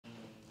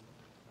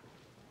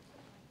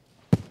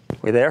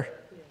We there?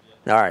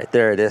 All right,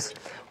 there it is.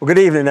 Well, good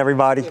evening,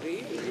 everybody. Good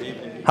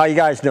evening. How you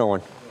guys doing?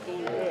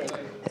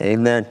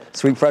 Amen.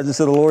 Sweet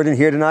presence of the Lord in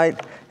here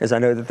tonight, as I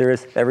know that there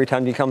is every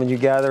time you come and you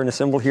gather and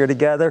assemble here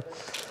together.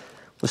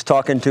 Was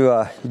talking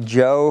to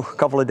Joe a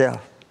couple of days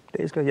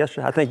ago,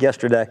 yesterday. I think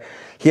yesterday.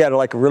 He had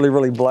a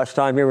really blessed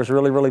time here. Was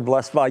really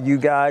blessed by you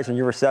guys and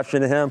your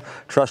reception to him.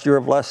 Trust you were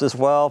blessed as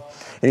well.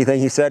 Anything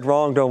he said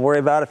wrong, don't worry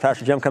about it.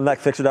 Pastor Jim, come back,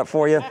 fix it up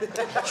for you.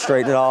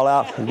 Straighten it all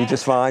out. It'll be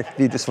just fine.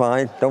 Be just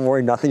fine. Don't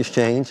worry, nothing's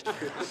changed.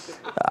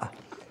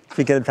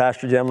 Speaking of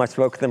Pastor Jim, I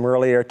spoke with him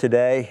earlier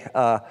today.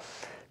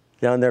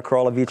 Down there,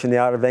 Corolla Beach in the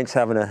Outer Banks,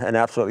 having an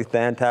absolutely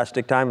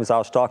fantastic time. As I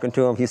was talking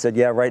to him, he said,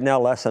 yeah, right now,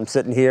 Les, I'm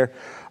sitting here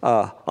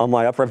on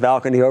my upper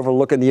balcony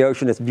overlooking the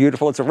ocean. It's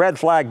beautiful. It's a red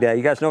flag day.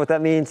 You guys know what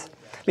that means?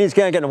 It means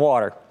you can't get in the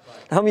water.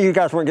 How many of you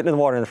guys weren't getting in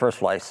the water in the first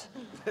place?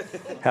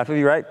 Half of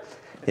you, right?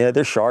 Yeah,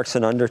 there's sharks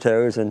and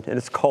undertows, and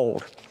it's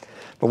cold.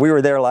 But we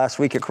were there last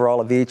week at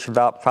Corolla Beach,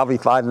 about probably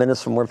 5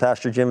 minutes from where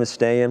Pastor Jim is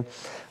staying.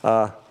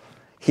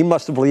 He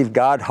must have believed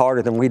God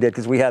harder than we did,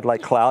 because we had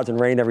like clouds and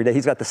rain every day.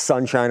 He's got the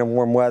sunshine and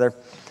warm weather.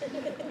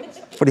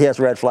 But he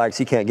has red flags.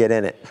 He can't get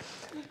in it.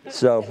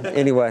 So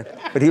anyway,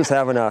 but he's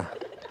having a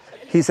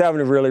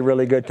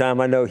really good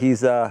time. I know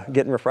he's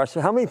getting refreshed.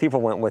 How many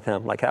people went with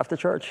him? Like half the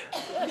church?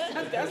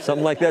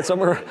 Something like that.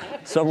 Somewhere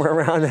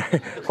around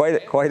there.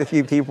 Quite a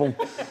few people.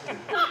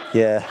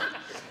 Yeah.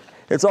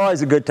 It's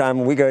always a good time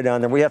when we go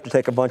down there. We have to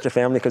take a bunch of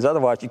family, because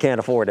otherwise you can't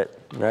afford it,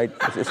 right?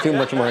 It's too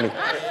much money.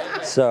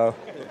 So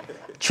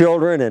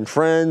children and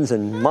friends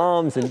and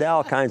moms and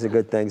all kinds of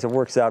good things. It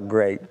works out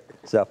great.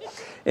 So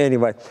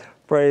anyway.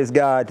 Praise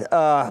God.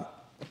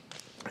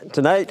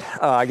 Tonight,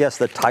 I guess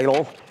the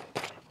title,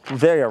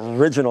 very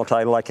original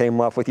title I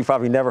came up with, you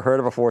probably never heard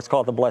it before. It's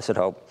called The Blessed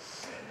Hope.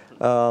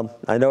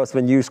 I know it's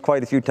been used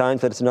quite a few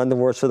times, but it's none the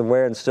worse for the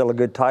wear and still a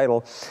good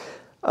title.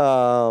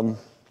 Brother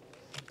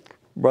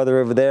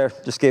over there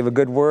just gave a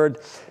good word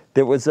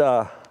that was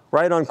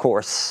right on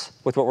course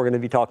with what we're going to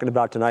be talking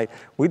about tonight.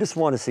 We just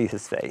want to see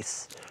his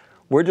face.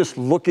 We're just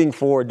looking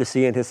forward to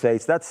seeing his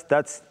face.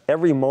 That's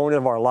every moment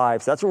of our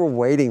lives. That's what we're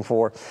waiting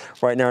for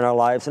right now in our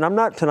lives. And I'm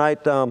not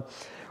tonight, we're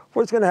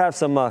just going to have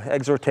some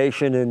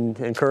exhortation and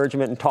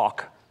encouragement and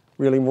talk,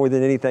 really more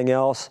than anything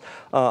else.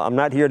 I'm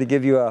not here to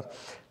give you a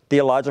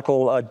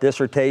theological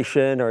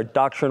dissertation or a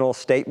doctrinal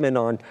statement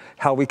on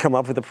how we come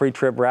up with the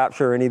pre-trib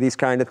rapture or any of these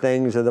kind of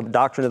things, or the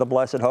doctrine of the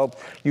blessed hope.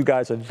 You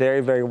guys are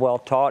very well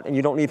taught, and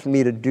you don't need for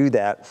me to do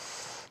that.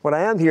 What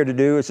I am here to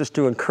do is just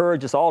to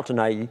encourage us all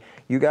tonight.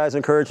 You guys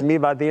encourage me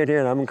by being here,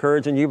 and I'm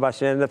encouraging you by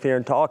standing up here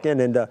and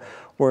talking, and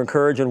we're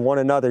encouraging one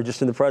another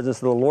just in the presence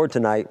of the Lord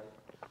tonight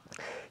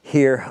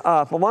here.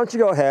 But why don't you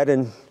go ahead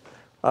and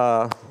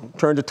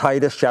turn to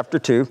Titus chapter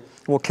 2.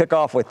 We'll kick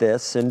off with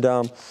this.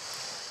 And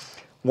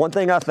one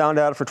thing I found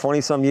out for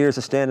 20-some years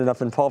of standing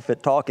up in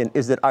pulpit talking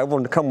is that I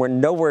will come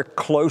nowhere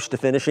close to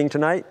finishing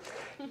tonight,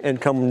 and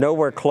come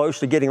nowhere close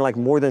to getting like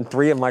more than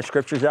 3 of my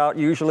scriptures out. I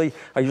usually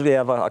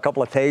have a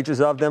couple of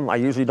pages of them. I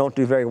usually don't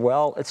do very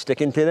well at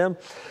sticking to them.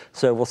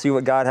 So we'll see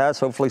what God has.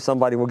 Hopefully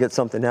somebody will get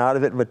something out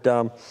of it.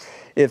 But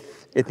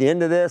if at the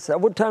end of this,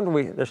 what time do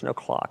we, there's no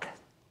clock.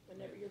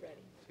 Whenever you're ready.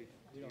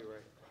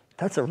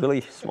 That's a really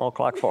small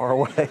clock far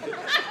away.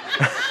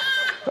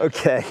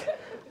 Okay,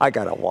 I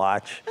gotta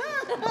watch.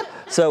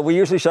 So we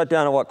usually shut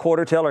down at what,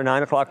 quarter till or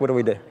 9 o'clock? What do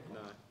we do?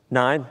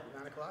 9?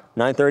 9 o'clock?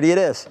 9:30 it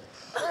is.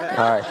 All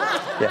right,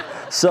 yeah.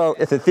 So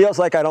if it feels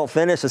like I don't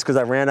finish, it's because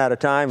I ran out of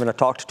time and I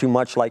talked too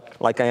much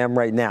like I am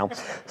right now.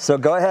 So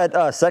go ahead,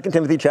 2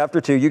 Timothy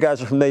chapter 2. You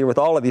guys are familiar with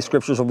all of these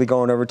scriptures we'll be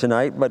going over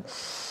tonight. But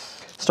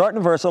starting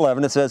in verse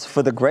 11, it says,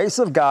 "For the grace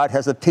of God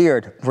has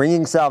appeared,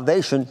 bringing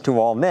salvation to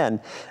all men,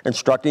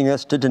 instructing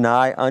us to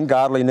deny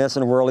ungodliness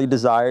and worldly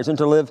desires, and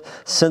to live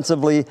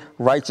sensibly,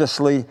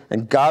 righteously,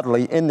 and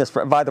godly in this."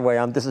 By the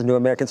way, this is New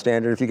American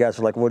Standard. If you guys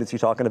are like, what is he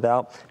talking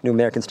about? New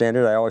American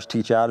Standard, I always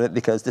teach out of it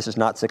because this is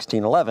not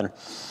 1611.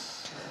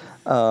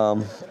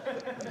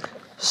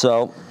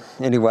 So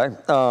anyway,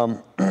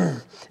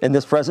 in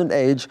this present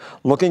age,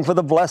 looking for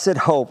the blessed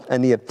hope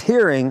and the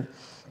appearing.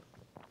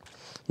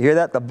 You hear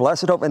that? The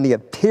blessed hope and the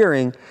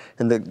appearing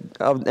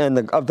of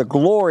the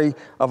glory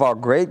of our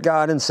great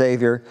God and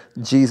Savior,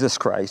 Jesus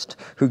Christ,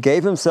 who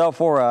gave himself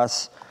for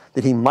us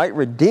that he might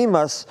redeem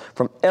us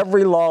from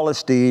every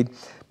lawless deed,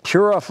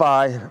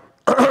 purify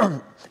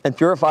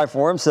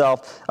for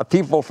himself a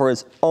people for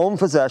his own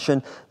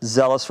possession,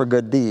 zealous for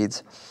good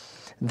deeds.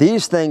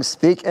 These things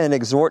speak and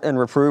exhort and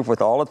reprove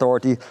with all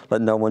authority.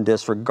 Let no one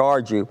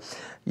disregard you.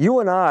 You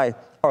and I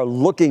are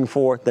looking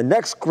for the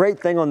next great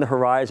thing on the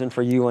horizon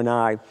for you and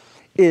I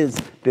is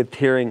the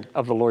appearing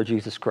of the Lord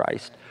Jesus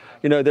Christ.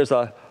 You know,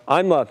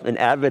 I'm an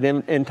avid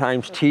end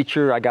times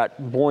teacher. I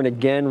got born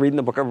again reading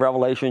the book of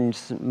Revelation.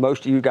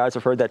 Most of you guys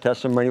have heard that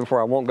testimony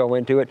before. I won't go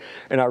into it.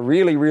 And I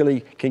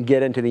really can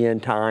get into the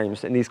end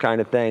times and these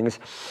kind of things.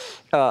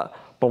 But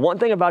one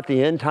thing about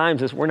the end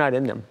times is we're not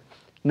in them.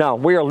 No,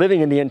 we are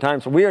living in the end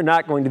times. We are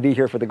not going to be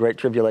here for the Great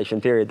Tribulation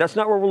period. That's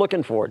not what we're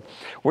looking for.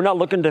 We're not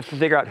looking to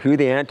figure out who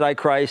the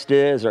Antichrist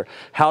is or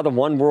how the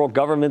one world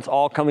government's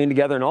all coming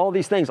together and all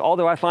these things,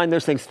 although I find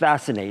those things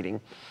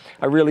fascinating.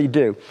 I really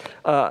do.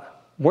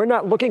 We're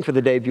not looking for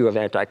the debut of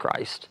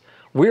Antichrist.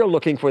 We are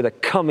looking for the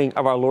coming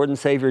of our Lord and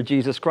Savior,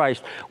 Jesus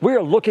Christ. We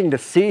are looking to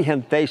see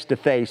him face to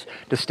face,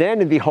 to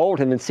stand and behold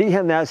him and see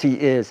him as he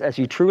is, as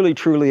he truly,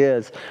 truly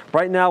is.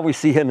 Right now we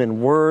see him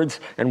in words,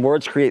 and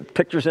words create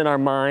pictures in our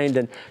mind.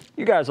 And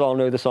you guys all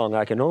know the song,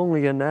 I Can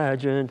Only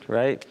Imagine,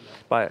 right?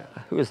 By,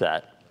 who is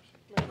that?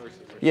 Mercy.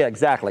 Yeah,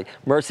 exactly.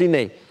 Mercy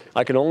Me.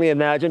 I can only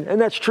imagine,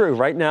 and that's true.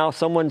 Right now,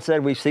 someone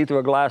said we see through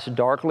a glass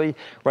darkly.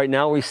 Right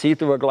now, we see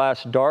through a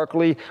glass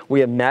darkly.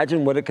 We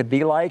imagine what it could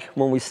be like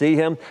when we see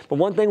him. But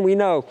one thing we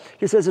know,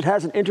 he says it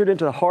hasn't entered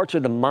into the hearts or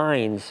the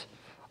minds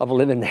of a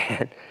living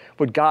man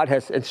what God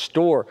has in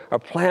store or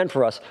planned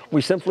for us.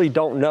 We simply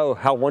don't know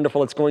how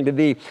wonderful it's going to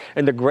be.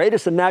 And the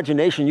greatest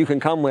imagination you can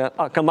come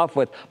up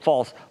with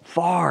falls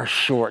far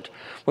short.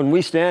 When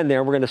we stand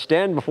there, we're going to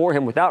stand before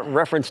him without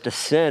reference to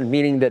sin,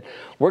 meaning that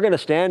we're going to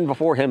stand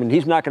before him and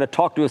he's not going to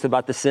talk to us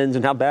about the sins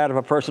and how bad of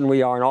a person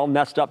we are and all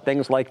messed up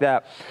things like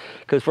that.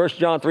 Because 1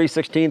 John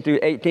 3:16 through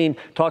 18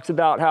 talks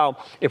about how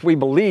if we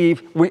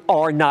believe, we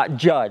are not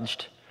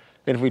judged.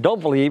 And if we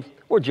don't believe,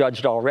 we're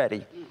judged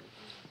already.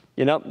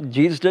 You know,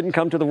 Jesus didn't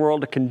come to the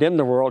world to condemn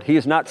the world. He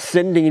is not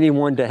sending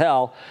anyone to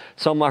hell.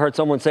 I heard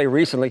someone say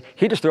recently,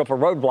 he just threw up a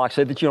roadblock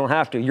so that you don't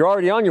have to. You're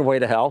already on your way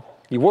to hell.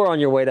 You were on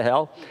your way to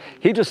hell.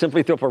 He just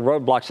simply threw up a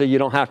roadblock so you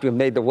don't have to and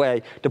made the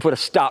way to put a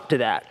stop to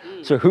that.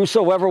 So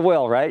whosoever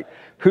will, right?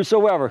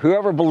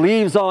 Whoever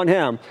believes on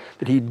him,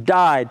 that he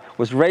died,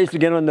 was raised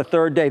again on the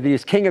third day, that he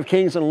is King of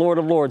Kings and Lord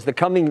of Lords, the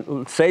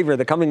coming Savior,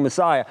 the coming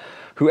Messiah.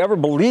 Whoever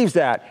believes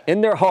that in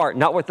their heart,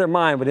 not with their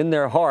mind, but in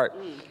their heart,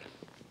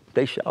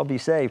 they shall be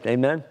saved.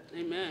 Amen?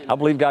 Amen. I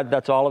believe, God,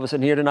 that's all of us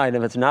in here tonight.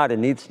 If it's not, that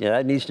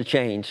needs to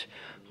change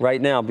right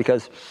now,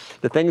 because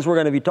the things we're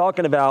going to be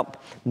talking about,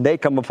 they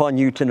come upon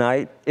you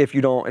tonight if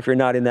you're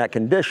not in that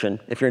condition,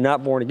 if you're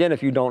not born again,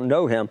 if you don't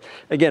know him.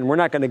 Again, we're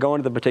not going to go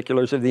into the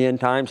particulars of the end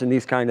times and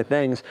these kind of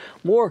things.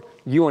 More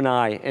you and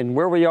I and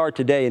where we are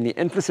today and the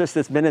emphasis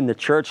that's been in the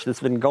church that's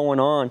been going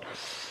on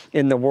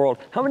in the world.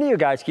 How many of you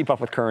guys keep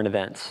up with current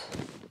events?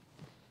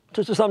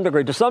 Just to some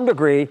degree. To some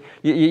degree,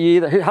 you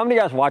either, how many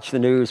guys watch the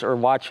news or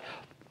watch,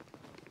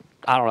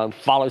 I don't know,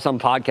 follow some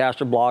podcast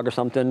or blog or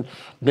something,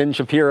 Ben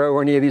Shapiro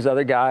or any of these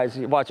other guys?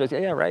 You watch those,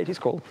 yeah, right, he's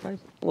cool, right?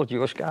 A little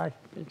Jewish guy.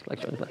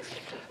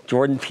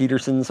 Jordan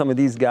Peterson, some of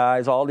these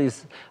guys, all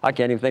these, I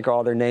can't even think of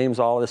all their names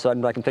all of a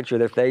sudden, but I can picture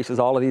their faces,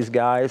 all of these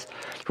guys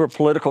who are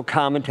political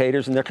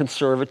commentators and they're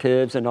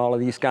conservatives and all of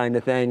these kind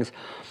of things.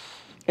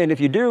 And if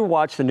you do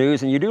watch the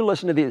news and you do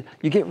listen to these,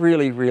 you get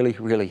really, really,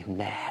 really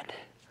mad.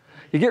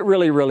 You get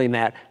really, really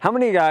mad. How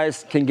many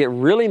guys can get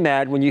really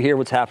mad when you hear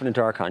what's happening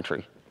to our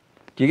country?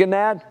 Do you get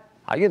mad?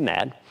 I get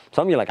mad.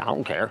 Some of you are like, I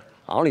don't care.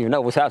 I don't even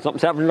know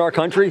something's happening in our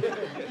country.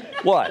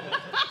 What?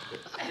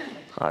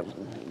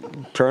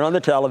 Turn on the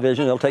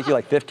television. It'll take you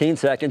like 15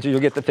 seconds and you'll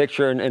get the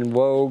picture and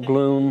woe,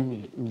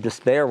 gloom,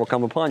 despair will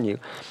come upon you.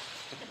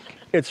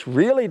 It's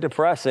really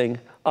depressing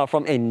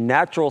from a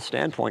natural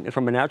standpoint and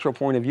from a natural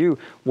point of view,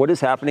 what is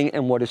happening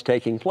and what is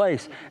taking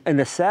place. And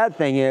the sad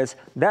thing is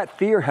that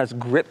fear has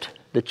gripped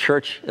the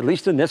church, at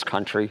least in this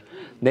country,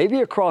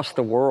 maybe across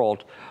the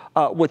world,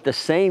 with the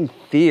same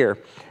fear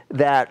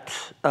that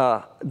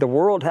the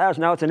world has.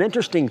 Now, it's an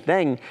interesting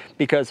thing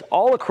because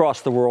all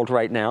across the world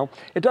right now,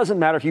 it doesn't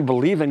matter if you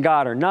believe in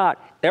God or not,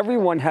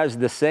 everyone has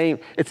the same,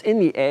 it's in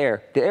the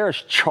air. The air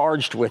is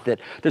charged with it.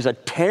 There's a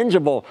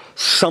tangible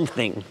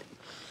something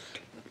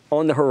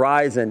on the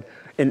horizon.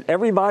 And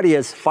everybody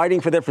is fighting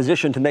for their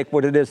position to make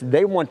what it is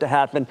they want to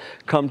happen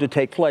come to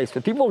take place.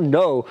 But people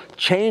know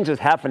change is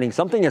happening.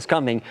 Something is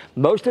coming.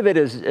 Most of it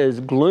is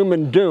gloom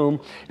and doom.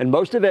 And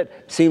most of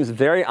it seems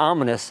very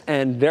ominous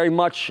and very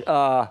much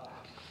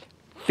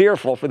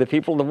fearful for the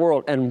people of the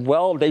world. And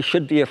well, they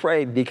should be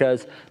afraid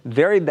because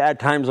very bad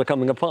times are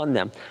coming upon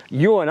them.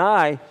 You and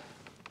I,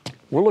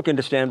 we're looking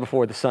to stand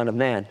before the Son of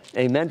Man.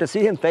 Amen. To see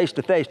him face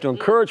to face, to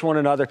encourage one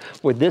another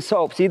with this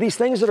hope. See, these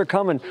things that are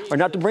coming are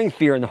not to bring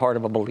fear in the heart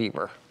of a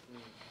believer.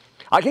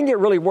 I can get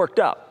really worked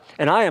up,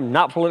 and I am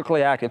not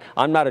politically active.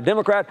 I'm not a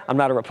Democrat. I'm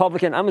not a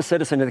Republican. I'm a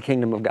citizen of the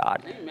kingdom of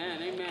God. Amen.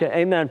 Amen.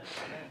 Okay, amen.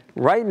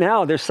 Right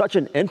now, there's such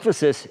an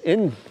emphasis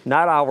in,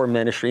 not our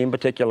ministry in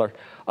particular,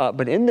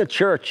 but in the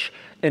church,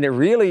 and it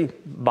really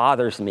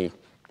bothers me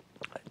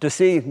to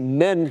see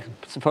men,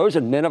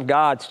 supposed men of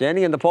God,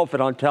 standing in the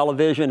pulpit on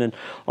television and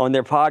on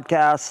their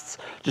podcasts,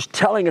 just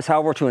telling us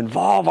how we're to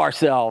involve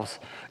ourselves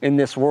in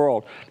this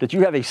world, that you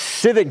have a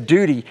civic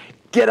duty.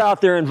 Get out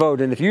there and vote.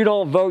 And if you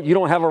don't vote, you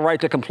don't have a right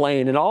to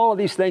complain. And all of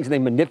these things, and they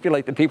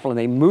manipulate the people and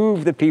they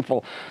move the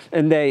people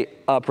and they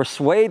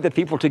persuade the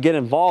people to get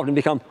involved and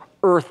become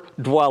earth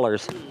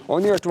dwellers.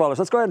 On the earth dwellers.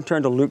 Let's go ahead and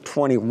turn to Luke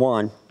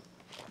 21.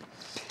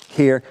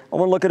 Here, I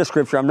want to look at a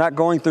scripture. I'm not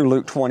going through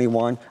Luke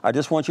 21. I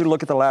just want you to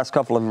look at the last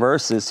couple of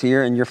verses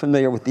here, and you're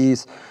familiar with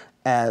these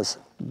as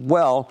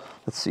well.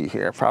 Let's see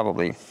here,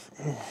 probably.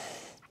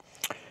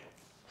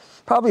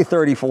 probably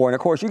 34. And of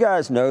course, you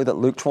guys know that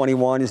Luke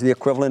 21 is the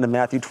equivalent of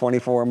Matthew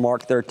 24 and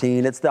Mark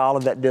 13. It's the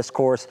Olivet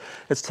Discourse.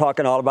 It's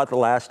talking all about the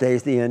last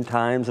days, the end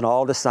times, and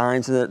all the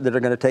signs that are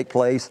going to take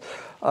place.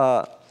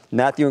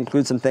 Matthew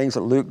includes some things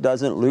that Luke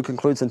doesn't. Luke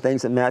includes some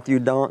things that Matthew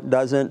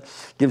doesn't.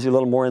 Gives you a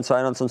little more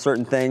insight on some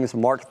certain things.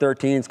 Mark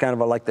 13 is kind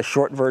of like the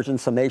short version,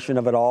 summation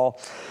of it all.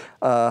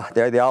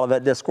 The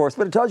Olivet Discourse.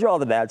 But it tells you all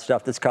the bad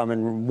stuff that's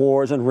coming.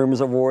 Wars and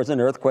rumors of wars and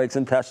earthquakes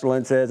and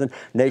pestilences and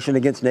nation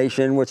against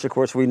nation, which of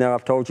course we know,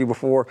 I've told you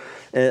before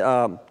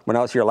when I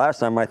was here last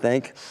time, I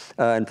think.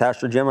 And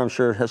Pastor Jim, I'm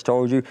sure, has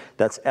told you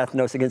that's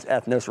ethnos against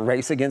ethnos,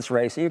 race against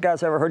race. And you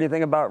guys ever heard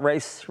anything about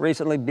race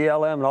recently,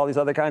 BLM and all these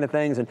other kind of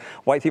things? And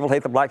white people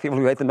hate the black people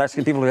who hate the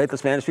Mexican people who hate the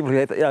Spanish people who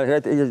hate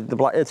the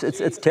black.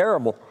 It's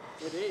terrible.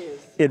 It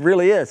is. It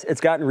really is.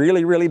 It's gotten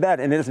really, really bad.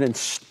 And it has been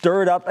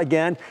stirred up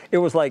again. It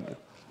was like,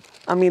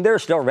 I mean,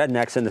 there's still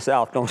rednecks in the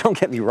South. Don't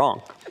get me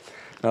wrong.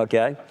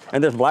 Okay?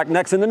 And there's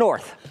blacknecks in the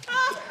North.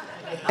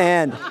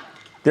 And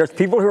there's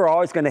people who are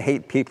always going to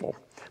hate people.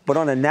 But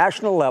on a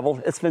national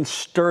level, it's been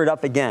stirred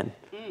up again.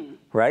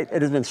 Right?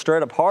 It has been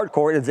stirred up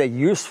hardcore. It is a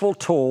useful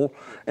tool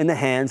in the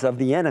hands of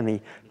the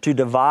enemy to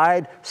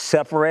divide,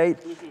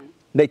 separate,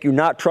 make you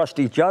not trust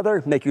each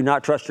other, make you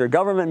not trust your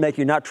government, make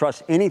you not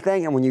trust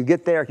anything. And when you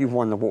get there, you've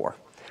won the war.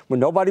 When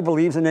nobody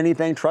believes in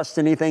anything, trusts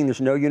anything, there's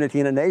no unity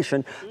in a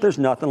nation, there's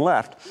nothing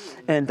left.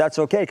 And that's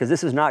okay, because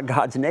this is not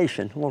God's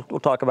nation. We'll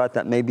talk about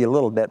that maybe a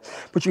little bit.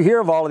 But you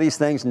hear of all of these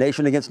things,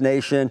 nation against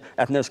nation,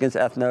 ethnos against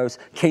ethnos,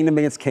 kingdom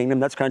against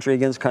kingdom, that's country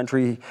against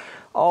country,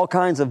 all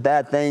kinds of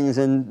bad things.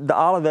 And the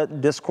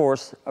Olivet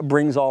Discourse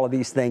brings all of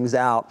these things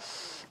out.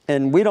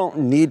 And we don't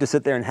need to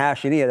sit there and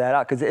hash any of that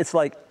out, because it's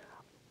like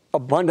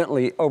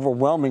abundantly,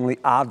 overwhelmingly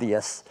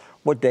obvious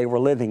what day we're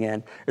living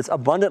in. It's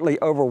abundantly,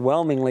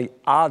 overwhelmingly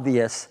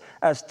obvious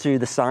as to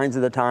the signs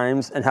of the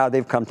times and how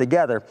they've come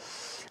together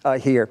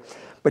here.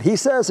 But he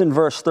says in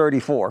verse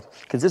 34,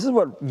 because this is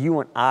what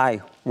you and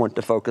I want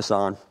to focus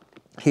on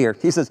here.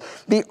 He says,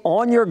 be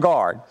on your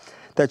guard,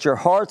 that your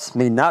hearts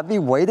may not be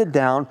weighted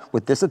down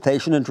with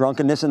dissipation and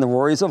drunkenness and the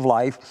worries of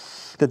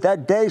life,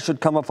 that day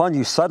should come upon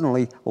you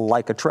suddenly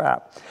like a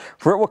trap.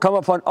 For it will come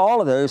upon all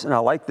of those, and I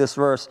like this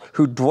verse,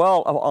 who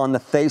dwell on the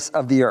face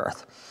of the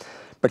earth.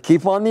 But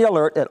keep on the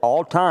alert at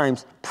all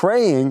times,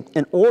 praying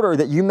in order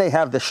that you may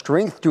have the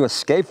strength to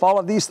escape all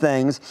of these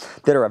things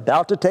that are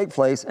about to take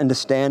place and to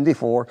stand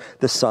before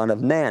the Son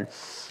of Man.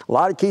 A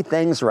lot of key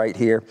things right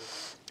here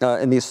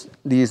in these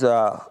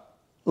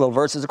little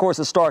verses. Of course,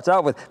 it starts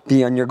out with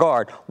be on your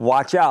guard.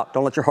 Watch out.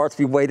 Don't let your hearts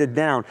be weighted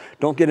down.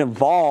 Don't get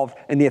involved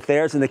in the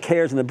affairs and the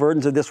cares and the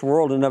burdens of this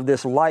world and of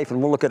this life.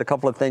 And we'll look at a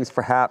couple of things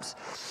perhaps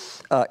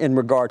in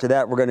regard to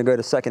that. We're going to go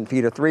to 2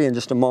 Peter 3 in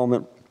just a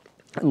moment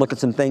and look at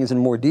some things in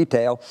more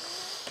detail.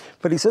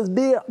 But he says,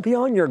 be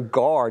on your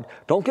guard.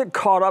 Don't get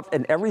caught up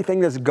in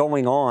everything that's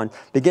going on.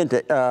 Begin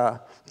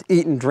to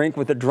eat and drink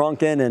with the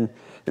drunken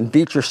and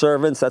beat your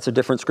servants. That's a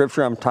different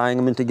scripture. I'm tying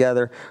them in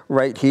together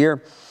right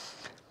here.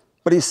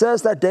 But he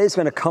says that day is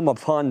going to come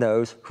upon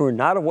those who are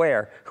not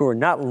aware, who are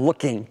not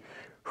looking,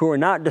 who are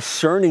not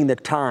discerning the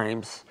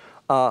times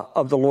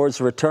of the Lord's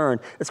return.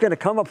 It's going to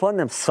come upon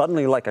them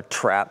suddenly like a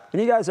trap.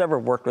 Have you guys ever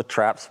worked with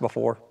traps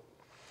before?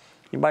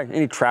 Anybody,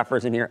 any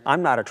trappers in here?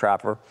 I'm not a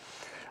trapper,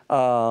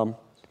 but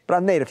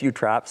I've made a few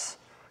traps,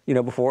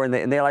 before, and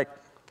they like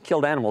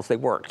killed animals. They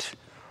worked.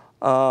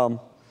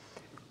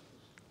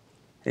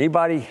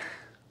 Anybody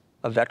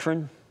a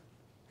veteran?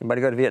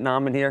 Anybody go to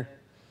Vietnam in here?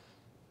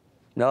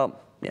 No,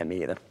 yeah,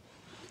 me either.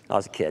 I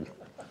was a kid,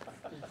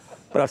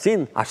 but I've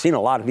seen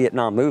a lot of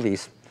Vietnam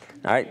movies.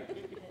 All right,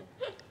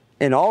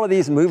 in all of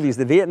these movies,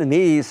 the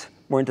Vietnamese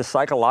were into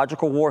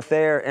psychological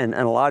warfare and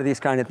a lot of these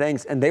kind of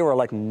things. And they were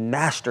like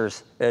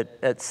masters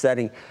at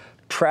setting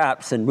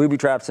traps and booby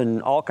traps and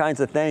all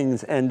kinds of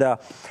things. And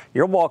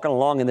you're walking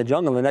along in the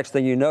jungle, and the next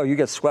thing you know, you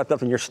get swept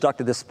up and you're stuck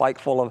to this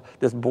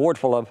board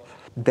full of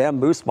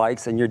bamboo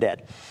spikes, and you're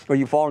dead. Or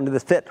you fall into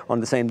this pit on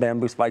the same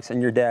bamboo spikes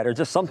and you're dead. Or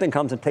just something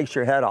comes and takes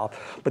your head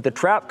off. But the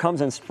trap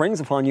comes and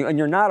springs upon you and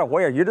you're not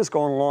aware. You're just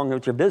going along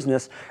with your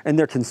business, and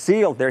they're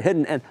concealed, they're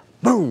hidden, and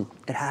boom,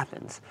 it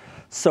happens.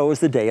 So is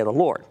the day of the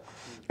Lord.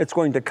 It's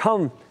going to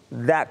come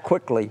that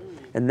quickly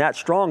and that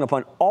strong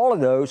upon all of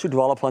those who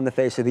dwell upon the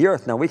face of the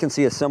earth. Now, we can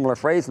see a similar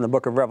phrase in the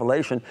book of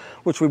Revelation,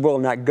 which we will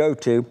not go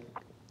to,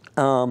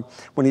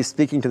 when he's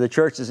speaking to the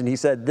churches. And he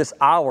said, this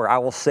hour I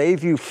will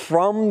save you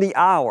from the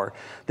hour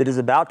that is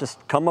about to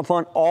come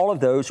upon all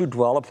of those who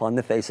dwell upon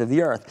the face of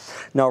the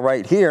earth. Now,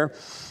 right here,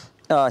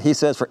 he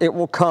says, for it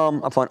will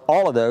come upon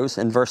all of those,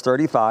 in verse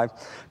 35,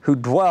 who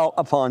dwell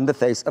upon the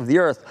face of the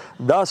earth.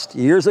 Thus,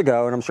 years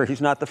ago, and I'm sure he's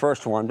not the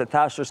first one, but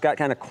Pastor Scott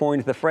kind of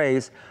coined the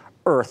phrase,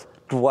 earth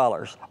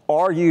dwellers.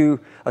 Are you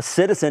a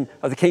citizen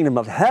of the kingdom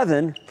of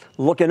heaven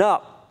looking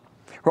up?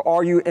 Or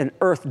are you an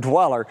earth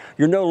dweller?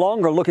 You're no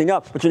longer looking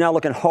up, but you're now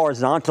looking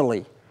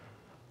horizontally.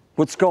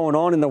 What's going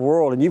on in the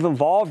world, and you've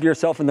involved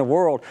yourself in the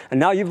world, and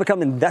now you've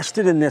become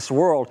invested in this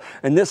world,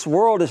 and this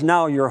world is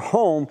now your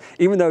home,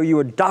 even though you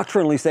would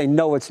doctrinally say,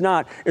 no, it's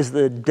not. Is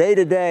the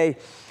day-to-day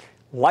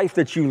life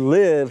that you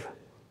live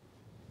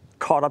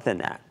caught up in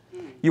that?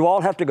 You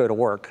all have to go to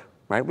work,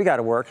 right? We got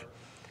to work.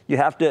 You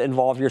have to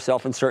involve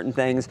yourself in certain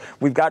things.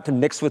 We've got to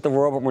mix with the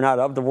world, but we're not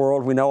of the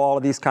world. We know all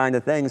of these kind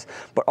of things.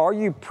 But are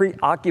you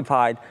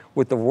preoccupied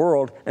with the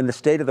world and the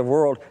state of the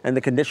world and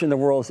the condition the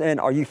world's in?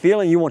 Are you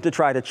feeling you want to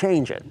try to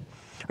change it?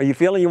 Are you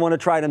feeling you want to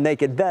try to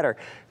make it better?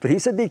 But he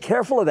said, be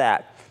careful of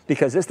that,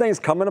 because this thing's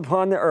coming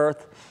upon the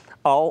earth.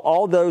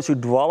 All those who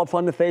dwell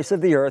upon the face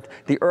of the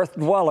earth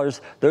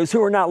dwellers, those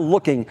who are not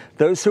looking,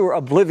 those who are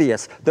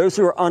oblivious, those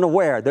who are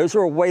unaware, those who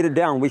are weighted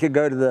down. We could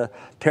go to the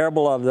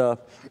parable of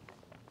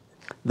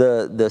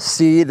the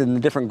seed and the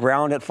different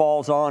ground it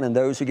falls on, and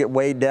those who get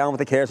weighed down with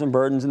the cares and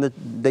burdens, and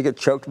they get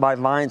choked by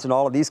vines and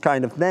all of these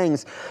kind of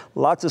things.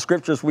 Lots of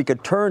scriptures we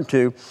could turn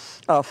to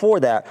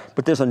for that.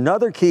 But there's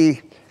another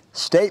key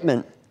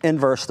statement in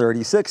verse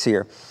 36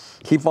 here.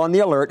 Keep on the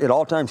alert at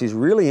all times. He's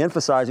really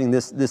emphasizing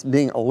this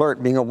being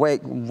alert, being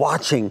awake,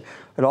 watching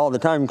at all the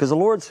time, because the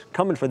Lord's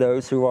coming for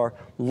those who are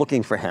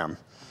looking for him.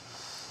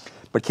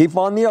 But keep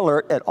on the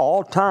alert at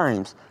all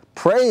times,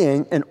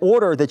 praying in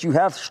order that you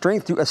have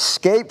strength to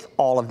escape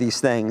all of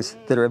these things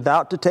that are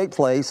about to take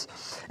place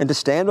and to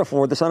stand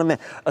before the Son of Man.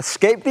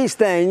 Escape these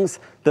things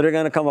that are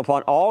going to come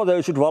upon all of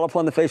those who dwell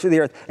upon the face of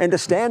the earth, and to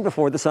stand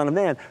before the Son of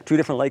Man. Two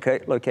different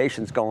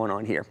locations going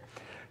on here.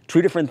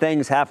 Two different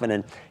things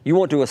happening. You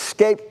want to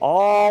escape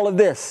all of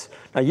this.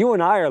 Now, you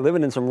and I are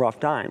living in some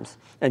rough times,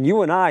 and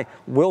you and I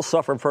will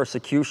suffer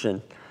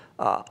persecution.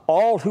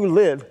 All who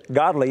live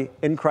godly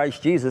in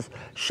Christ Jesus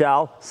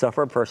shall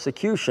suffer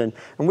persecution.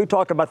 And we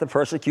talk about the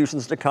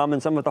persecutions to come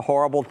and some of the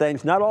horrible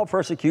things. Not all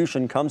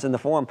persecution comes in the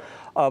form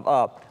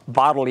of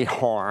bodily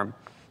harm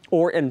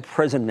or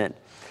imprisonment.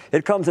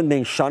 It comes in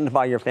being shunned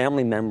by your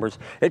family members.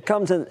 It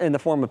comes in the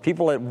form of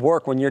people at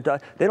work when you're done.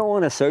 They don't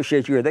want to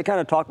associate you. They kind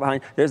of talk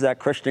behind, there's that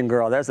Christian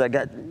girl, there's that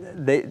guy.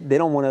 They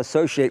don't want to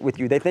associate with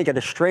you. They think it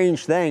a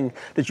strange thing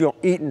that you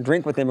don't eat and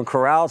drink with them and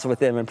carouse with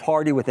them and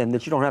party with them,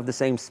 that you don't have the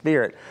same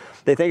spirit.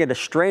 They think it a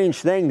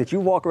strange thing that you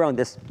walk around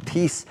this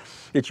peace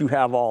that you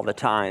have all the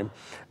time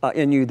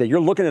in you, that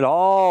you're looking at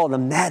all the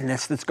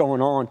madness that's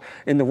going on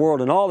in the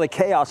world and all the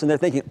chaos, and they're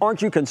thinking,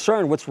 aren't you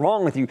concerned? What's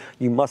wrong with you?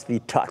 You must be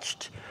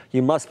touched.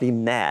 You must be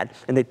mad.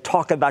 And they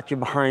talk about you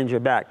behind your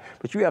back.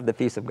 But you have the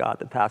peace of God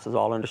that passes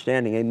all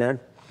understanding. Amen?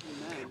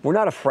 Amen. We're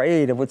not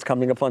afraid of what's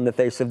coming upon the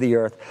face of the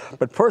earth.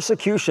 But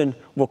persecution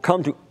will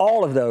come to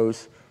all of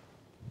those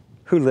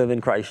who live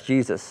in Christ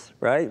Jesus,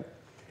 right?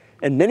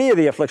 And many of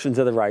the afflictions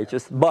of the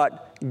righteous,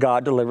 but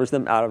God delivers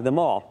them out of them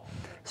all.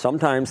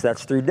 Sometimes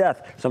that's through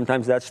death.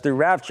 Sometimes that's through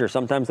rapture.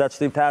 Sometimes that's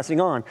through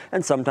passing on.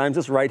 And sometimes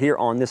it's right here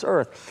on this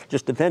earth,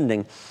 just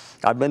depending.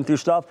 I've been through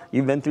stuff.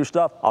 You've been through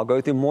stuff. I'll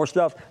go through more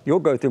stuff. You'll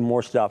go through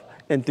more stuff.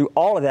 And through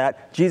all of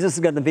that, Jesus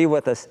is going to be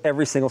with us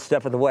every single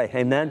step of the way.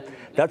 Amen?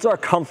 That's our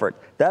comfort.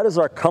 That is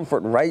our comfort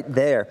right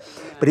there.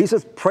 But he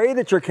says, pray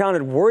that you're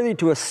counted worthy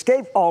to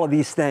escape all of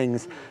these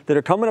things that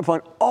are coming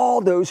upon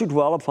all those who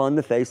dwell upon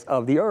the face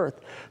of the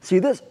earth. See,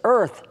 this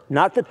earth,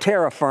 not the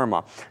terra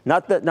firma,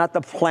 not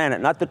the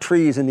planet, not the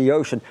trees and the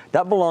ocean,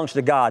 that belongs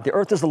to God. The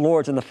earth is the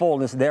Lord's and the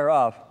fullness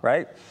thereof,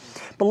 right?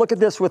 But look at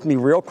this with me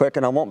real quick,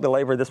 and I won't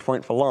belabor this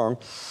point for long.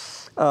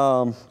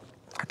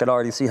 I could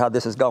already see how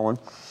this is going.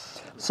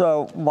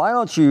 So why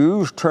don't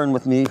you turn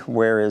with me,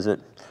 where is it?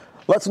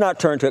 Let's not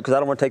turn to it because I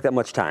don't want to take that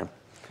much time.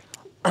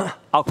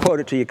 I'll quote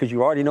it to you because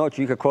you already know it.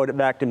 You could quote it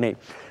back to me.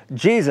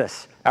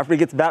 Jesus, after he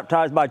gets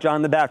baptized by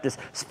John the Baptist,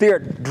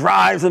 Spirit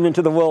drives him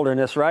into the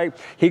wilderness, right?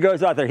 He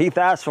goes out there. He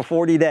fasts for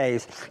 40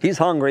 days. He's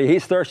hungry.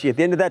 He's thirsty. At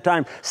the end of that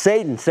time,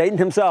 Satan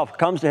himself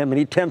comes to him and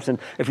he tempts him.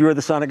 If you were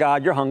the Son of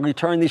God, you're hungry.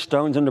 Turn these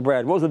stones into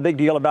bread. What was the big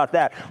deal about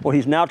that? Well,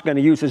 he's now going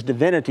to use his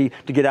divinity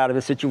to get out of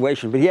his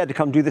situation. But he had to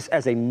come do this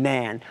as a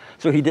man.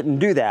 So he didn't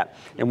do that.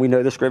 And we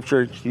know the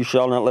scripture, you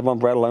shall not live on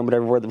bread alone, but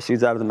every word that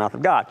proceeds out of the mouth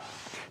of God.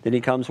 Then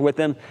he comes with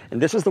them.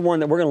 And this is the one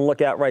that we're going to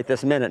look at right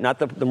this minute, not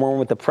the one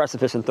with the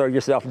precipice and throw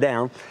yourself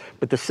down,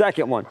 but the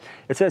second one.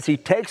 It says he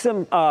takes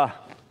them,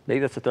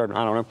 maybe that's the third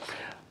one, I don't know.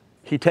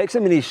 He takes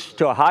them and he's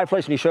to a high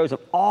place and he shows them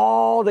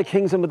all the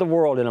kingdoms of the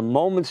world in a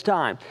moment's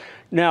time.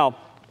 Now,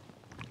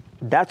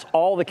 that's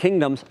all the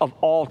kingdoms of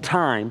all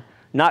time,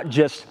 not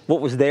just what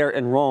was there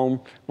in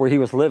Rome where he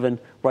was living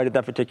right at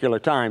that particular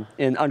time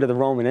under the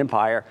Roman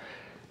Empire.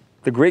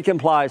 The Greek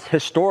implies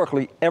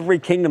historically every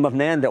kingdom of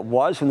man that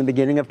was from the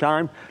beginning of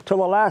time till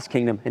the last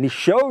kingdom. And he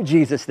showed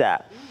Jesus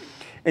that.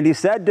 And he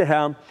said to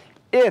him,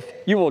 if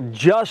you will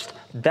just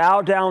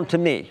bow down to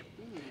me,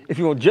 if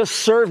you will just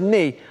serve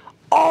me,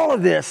 all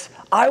of this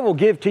I will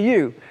give to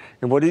you.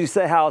 And what did he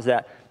say? How is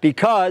that?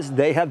 Because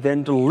they have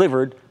been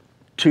delivered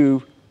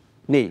to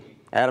me.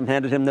 Adam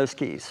handed him those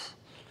keys.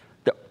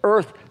 The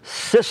earth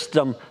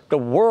system, the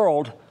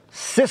world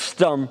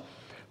system,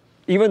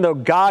 even though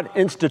God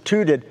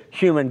instituted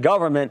human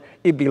government,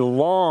 it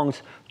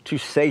belongs to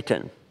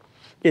Satan.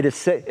 It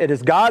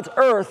is God's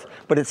earth,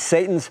 but it's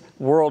Satan's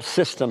world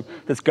system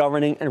that's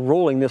governing and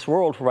ruling this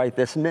world right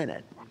this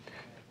minute.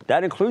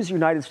 That includes the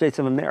United States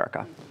of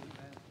America.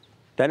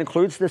 That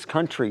includes this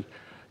country.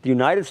 The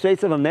United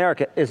States of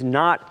America is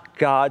not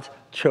God's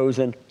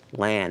chosen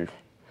land.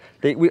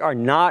 We are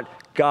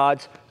not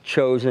God's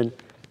chosen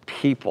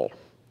people.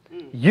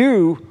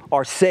 You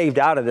are saved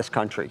out of this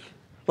country.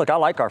 Look, I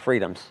like our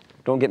freedoms.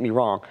 Don't get me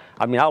wrong.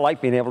 I mean, I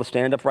like being able to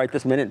stand up right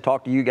this minute and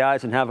talk to you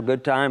guys and have a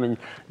good time, and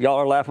y'all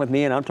are laughing with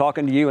me, and I'm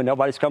talking to you, and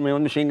nobody's coming in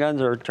with machine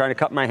guns or trying to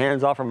cut my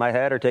hands off of my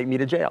head or take me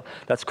to jail.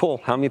 That's cool.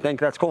 How many think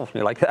that's cool?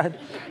 You like that?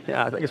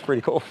 Yeah, I think it's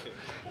pretty cool.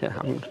 Yeah,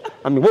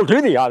 I mean, we'll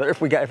do the other if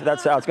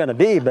that's how it's going to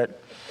be, but,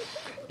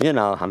 you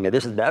know, I mean,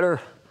 this is better,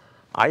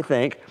 I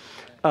think.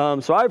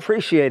 So I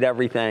appreciate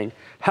everything.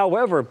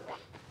 However,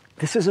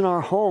 this isn't our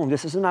home.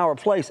 This isn't our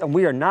place, and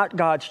we are not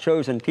God's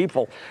chosen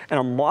people.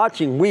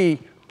 And we,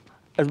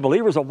 as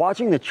believers, are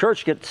watching the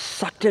church get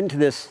sucked into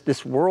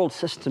this world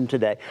system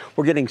today.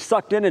 We're getting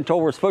sucked in until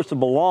we're supposed to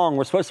belong,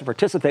 we're supposed to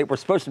participate, we're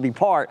supposed to be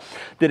part.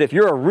 That if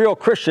you're a real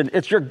Christian,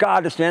 it's your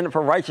God to stand up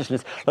for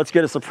righteousness. Let's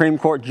get a Supreme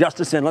Court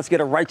justice in, let's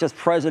get a righteous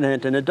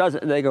president, and it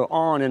doesn't, they go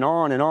on and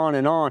on and on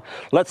and on.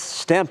 Let's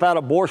stamp out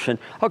abortion.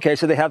 Okay,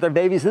 so they have their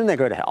babies, then they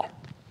go to hell.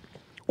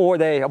 Or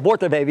they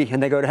abort their baby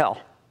and they go to hell.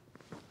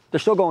 They're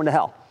still going to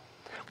hell.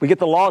 We get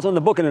the laws on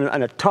the book, and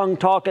a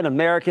tongue-talking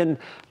American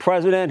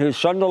president who's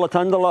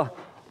shundala-tundala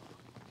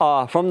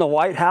from the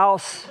White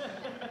House.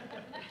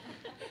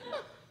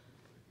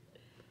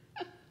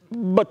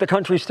 But the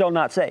country's still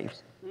not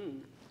saved.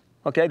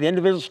 Okay, the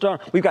individual's still,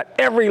 we've got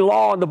every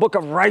law in the book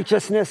of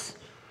righteousness,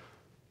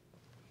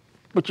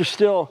 but you're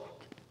still,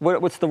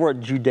 what's the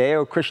word,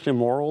 Judeo-Christian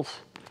morals?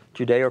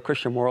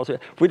 Judeo-Christian morals.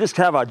 If we just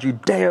have a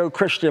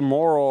Judeo-Christian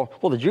moral,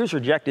 well, the Jews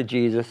rejected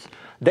Jesus.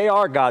 They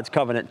are God's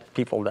covenant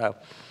people, though.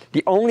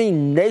 The only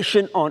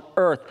nation on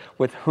earth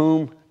with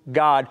whom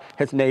God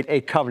has made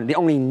a covenant. The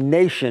only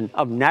nation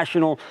of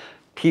national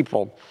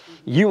people.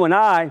 You and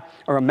I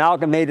are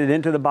amalgamated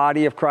into the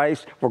body of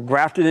Christ. We're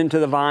grafted into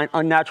the vine,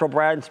 unnatural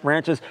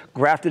branches,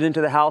 grafted into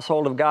the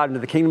household of God, into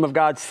the kingdom of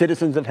God,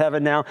 citizens of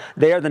heaven now.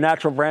 They are the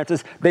natural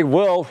branches. They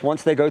will,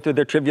 once they go through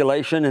their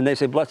tribulation and they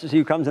say, blessed is he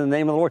who comes in the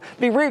name of the Lord,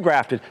 be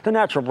regrafted. The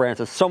natural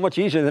branches. So much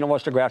easier than it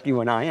was to graft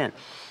you and I in.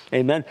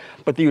 Amen.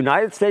 But the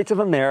United States of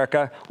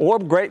America or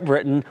Great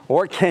Britain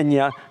or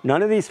Kenya,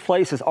 none of these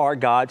places are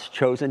God's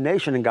chosen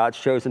nation and God's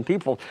chosen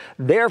people.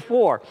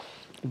 Therefore,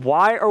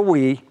 why are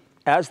we,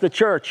 as the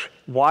church,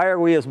 why are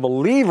we as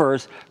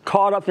believers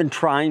caught up in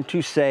trying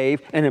to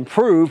save and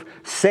improve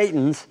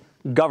Satan's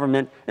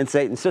government and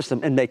Satan's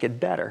system and make it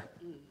better?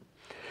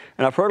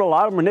 And I've heard a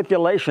lot of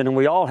manipulation, and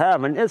we all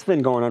have, and it's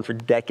been going on for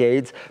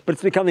decades, but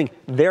it's becoming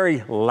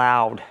very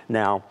loud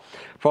now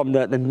from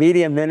the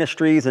media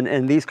ministries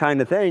and these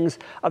kind of things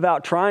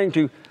about trying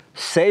to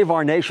save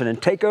our nation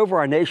and take over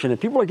our nation. And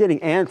people are getting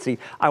antsy.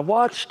 I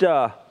watched,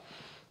 I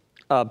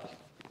don't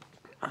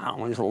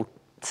know, these little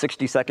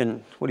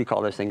 60-second, what do you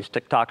call those things,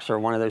 TikToks or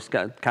one of those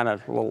kind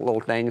of little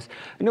things.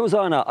 And it was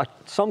on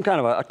some kind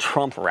of a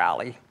Trump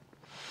rally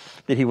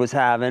that he was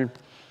having.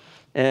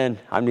 And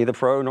I'm neither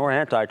pro nor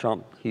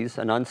anti-Trump. He's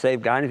an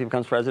unsaved guy, and if he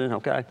becomes president,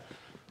 okay,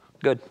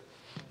 good.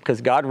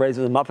 Because God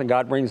raises him up and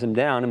God brings him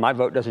down, and my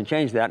vote doesn't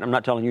change that, and I'm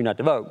not telling you not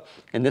to vote.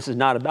 And this is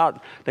not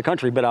about the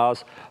country, but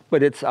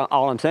it's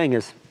all I'm saying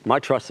is my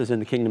trust is in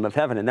the kingdom of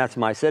heaven, and that's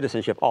my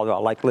citizenship, although I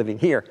like living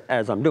here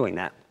as I'm doing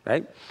that,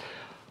 right?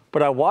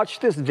 But I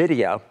watched this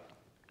video,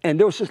 and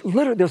there was just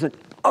literally, there was an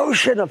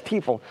ocean of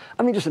people.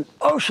 I mean, just an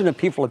ocean of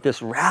people at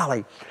this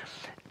rally.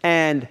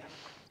 And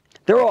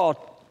they're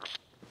all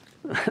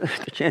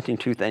chanting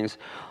two things.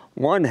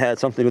 One had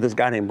something with this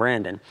guy named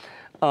Brandon.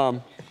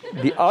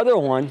 The other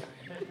one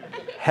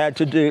had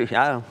to do,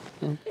 the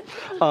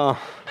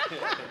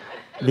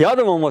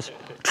other one was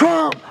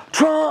Trump,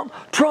 Trump,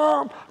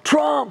 Trump,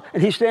 Trump.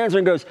 And he stands there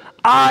and goes,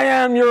 I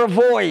am your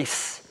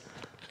voice.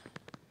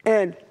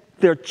 And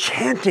they're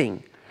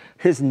chanting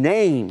his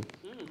name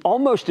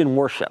almost in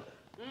worship.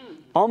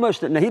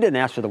 Almost, now he didn't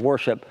ask for the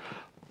worship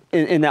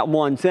in that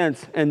one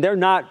sense, and they're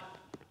not,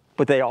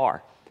 but they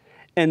are.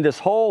 And this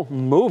whole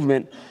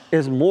movement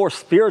is more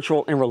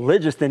spiritual and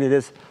religious than it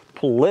is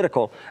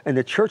political. And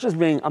the church is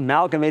being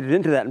amalgamated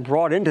into that and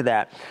brought into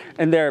that.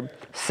 And they're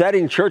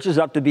setting churches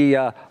up to be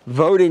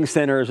voting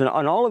centers and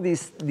all of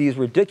these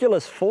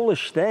ridiculous,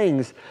 foolish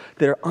things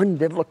that are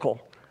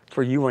unbiblical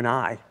for you and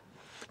I.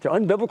 They're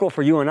unbiblical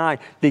for you and I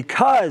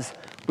because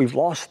we've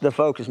lost the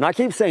focus. And I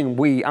keep saying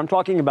we. I'm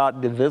talking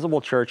about the visible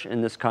church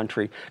in this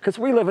country. Because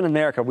we live in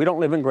America. We don't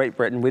live in Great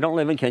Britain. We don't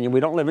live in Kenya. We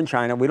don't live in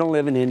China. We don't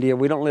live in India.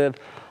 We don't live,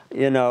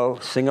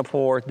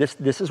 Singapore.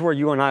 This is where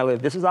you and I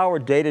live. This is our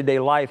day-to-day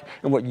life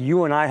and what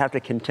you and I have to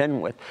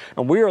contend with.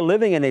 And we are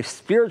living in a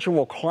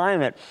spiritual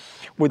climate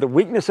where the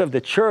weakness of the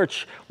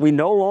church, we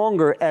no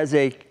longer as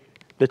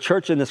the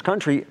church in this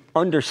country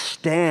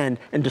understand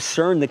and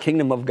discern the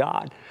kingdom of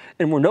God.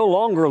 And we're no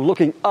longer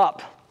looking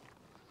up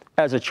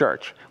as a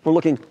church. We're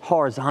looking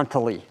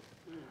horizontally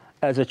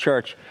as a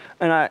church.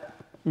 And how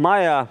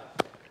many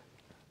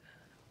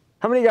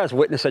of you guys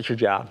witness at your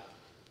job?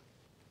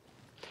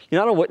 I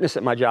don't witness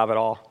at my job at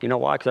all. You know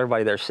why? Because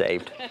everybody there's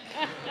saved.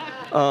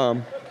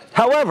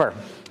 However,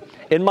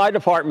 in my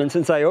department,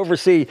 since I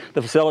oversee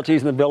the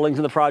facilities and the buildings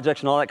and the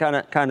projects and all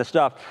that kind of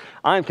stuff,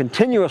 I'm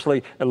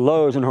continuously at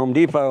Lowe's and Home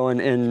Depot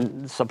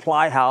and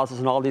supply houses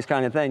and all these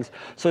kind of things.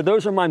 So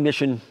those are my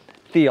mission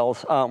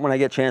feels when I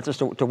get chances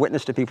to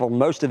witness to people.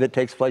 Most of it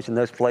takes place in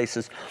those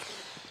places.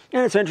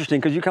 And it's interesting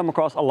because you come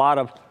across a lot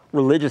of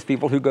religious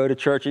people who go to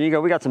church, and you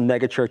go, we got some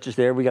mega churches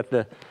there. We got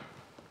the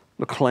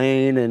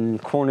McLean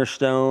and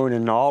Cornerstone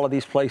and all of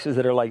these places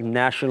that are like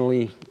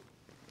nationally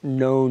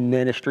known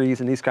ministries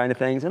and these kind of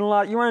things. And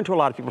you run into a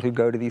lot of people who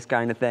go to these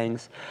kind of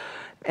things.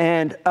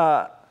 And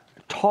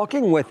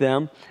talking with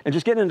them and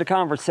just getting into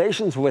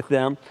conversations with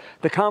them,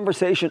 the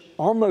conversation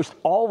almost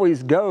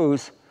always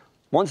goes,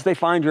 once they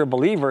find you're a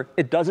believer,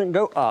 it doesn't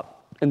go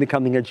up in the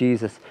coming of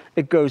Jesus.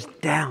 It goes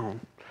down.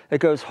 It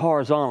goes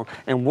horizontal.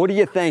 And what do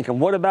you think? And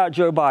what about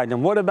Joe Biden?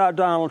 And what about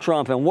Donald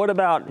Trump? And what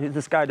about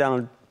this guy down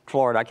in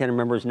Florida? I can't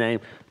remember his name.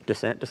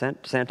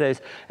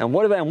 DeSantis. And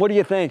what do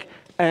you think?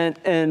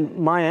 And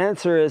my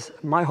answer is,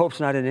 my hope's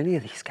not in any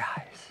of these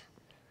guys.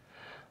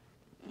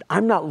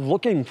 I'm not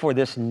looking for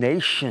this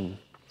nation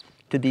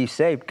to be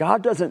saved.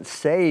 God doesn't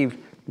save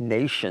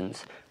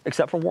nations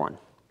except for one,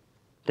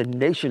 the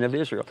nation of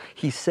Israel.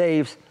 He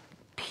saves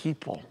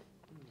people.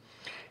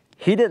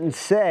 He didn't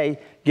say,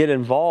 get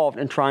involved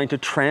in trying to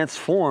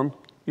transform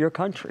your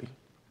country.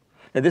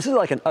 Now, this is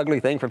like an ugly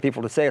thing for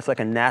people to say. It's like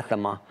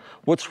anathema.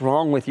 What's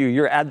wrong with you?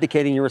 You're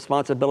abdicating your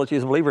responsibility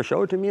as a believer.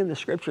 Show it to me in the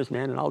scriptures,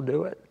 man, and I'll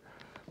do it.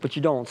 But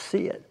you don't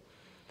see it.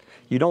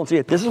 You don't see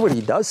it. This is what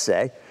he does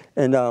say.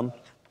 And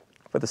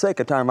for the sake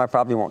of time, I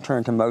probably won't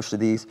turn to most of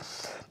these.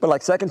 But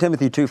like 2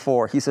 Timothy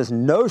 2:4, he says,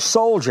 no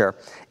soldier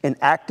in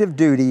active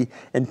duty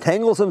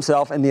entangles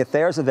himself in the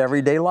affairs of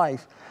everyday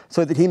life,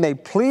 so that he may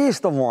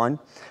please the one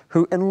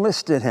who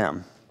enlisted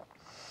him.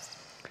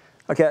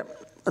 Okay,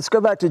 let's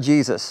go back to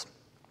Jesus.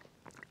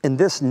 And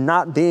this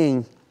not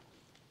being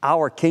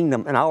our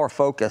kingdom and our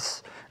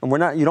focus. And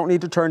you don't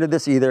need to turn to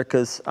this either,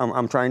 because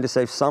I'm trying to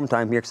save some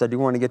time here, because I do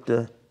want to get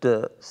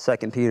to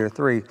 2 Peter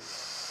 3.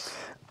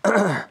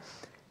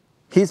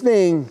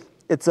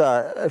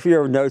 If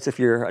you're notes, if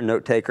you're a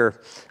note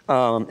taker,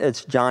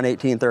 it's John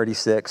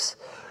 18:36.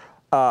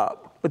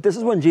 But this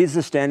is when Jesus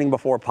is standing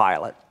before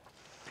Pilate.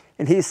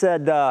 And he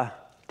said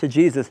to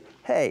Jesus,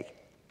 hey,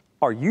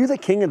 are you the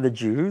king of the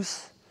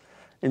Jews?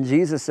 And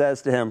Jesus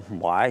says to him,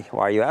 why?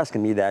 Why are you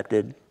asking me that?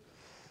 Did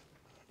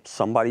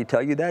somebody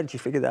tell you that? Did you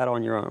figure that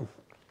on your own?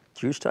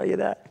 Jews tell you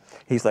that?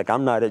 He's like,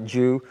 I'm not a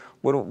Jew.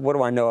 What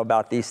do I know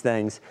about these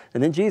things?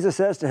 And then Jesus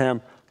says to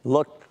him,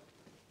 look,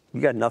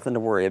 you got nothing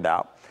to worry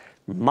about.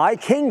 My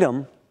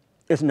kingdom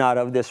is not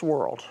of this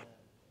world.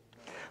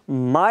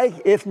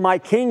 If my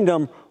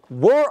kingdom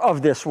were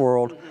of this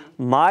world,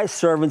 my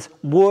servants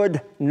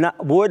would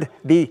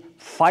be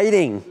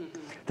fighting,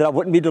 that I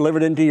wouldn't be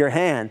delivered into your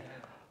hand.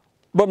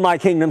 But my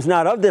kingdom's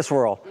not of this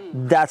world.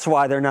 That's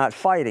why they're not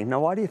fighting.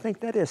 Now, why do you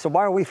think that is? So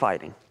why are we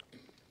fighting?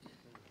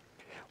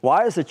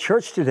 Why is the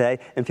church today,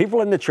 and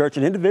people in the church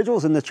and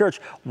individuals in the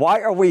church,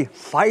 why are we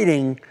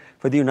fighting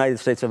for the United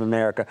States of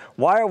America?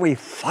 Why are we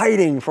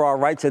fighting for our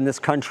rights in this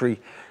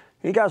country?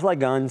 You guys like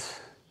guns?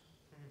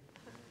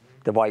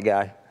 The white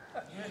guy.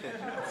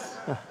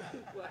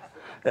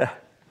 Yeah.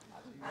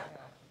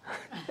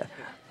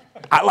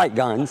 I like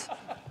guns.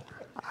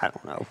 I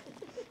don't know.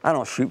 I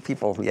don't shoot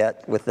people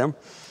yet with them,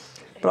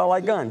 but I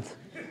like guns.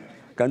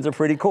 Guns are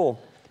pretty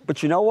cool.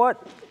 But you know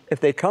what? If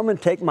they come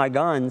and take my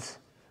guns,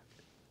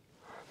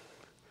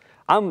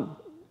 in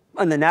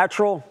the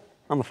natural,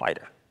 I'm a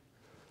fighter.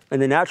 In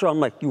the natural, I'm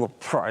like, you will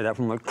pry that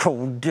from my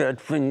cold, dead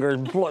fingers,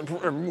 blood.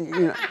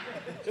 You know.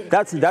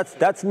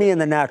 That's me in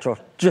the natural.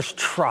 Just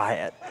try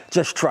it.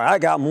 Just try. I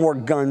got more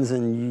guns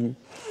than you.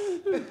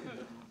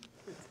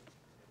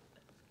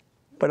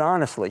 But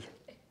honestly,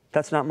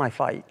 that's not my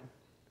fight.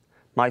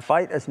 My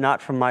fight is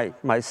not for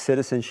my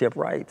citizenship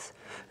rights,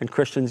 and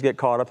Christians get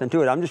caught up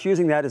into it. I'm just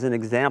using that as an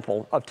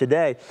example of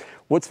today,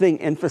 what's being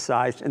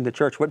emphasized in the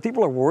church, what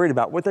people are worried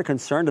about, what they're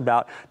concerned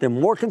about. They're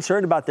more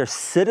concerned about their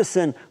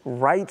citizen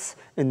rights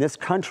in this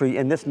country,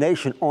 in this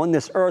nation, on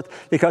this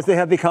earth, because they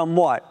have become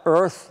what?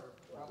 Earth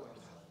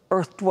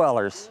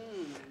dwellers.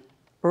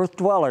 Earth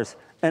dwellers.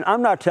 And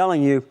I'm not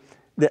telling you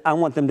that I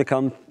want them to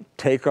come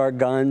take our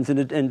guns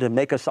and to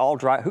make us all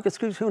drive. Who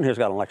in here's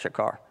got an electric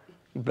car?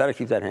 You better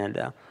keep that hand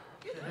down.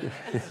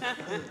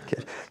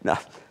 No,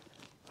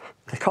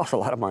 they cost a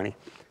lot of money.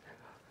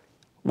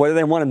 Whether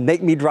they want to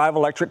make me drive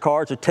electric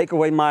cars or take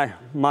away my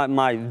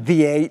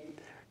V8,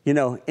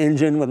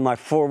 engine with my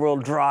four-wheel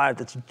drive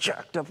that's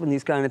jacked up and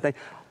these kind of things.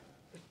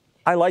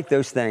 I like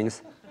those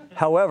things.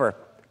 However,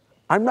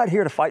 I'm not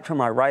here to fight for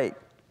my right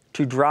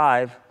to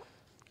drive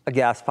a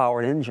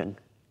gas-powered engine.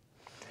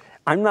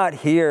 I'm not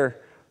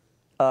here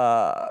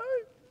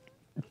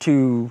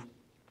to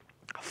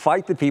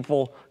fight the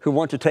people who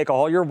want to take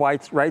all your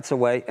rights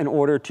away in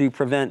order to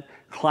prevent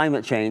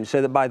climate change,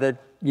 so that by the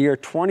year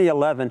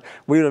 2011,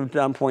 we would have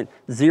done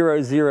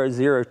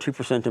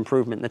 0.0002%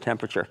 improvement in the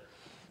temperature.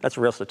 That's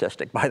a real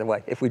statistic, by the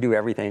way, if we do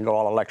everything and go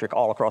all electric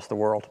all across the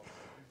world.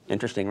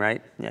 Interesting,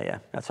 right? Yeah.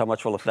 That's how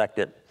much will affect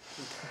it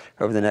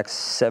over the next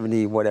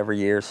 70 whatever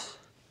years.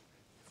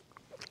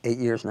 8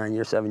 years, 9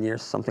 years, 7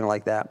 years, something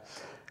like that.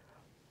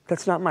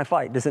 That's not my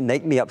fight. Does it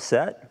make me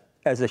upset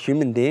as a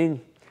human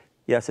being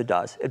Yes, it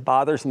does. It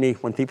bothers me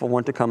when people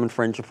want to come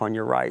infringe upon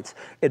your rights.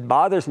 It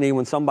bothers me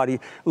when somebody,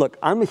 look,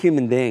 I'm a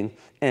human being,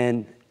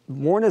 and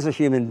born as a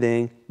human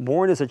being,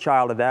 born as a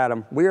child of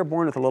Adam, we are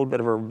born with a little bit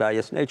of a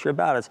rebellious nature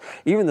about us.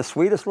 Even the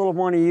sweetest little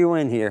one of you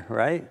in here,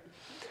 right?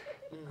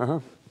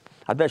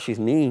 I bet she's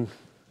mean.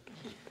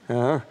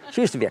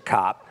 She used to be a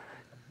cop.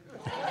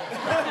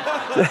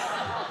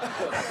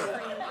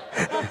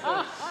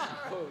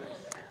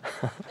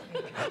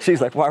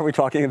 She's like, why are we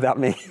talking about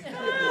me?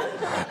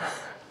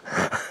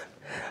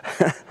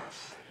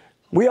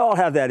 We all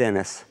have that in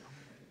us.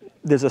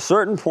 There's a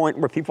certain point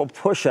where people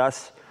push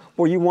us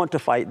where you want to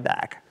fight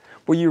back,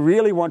 where you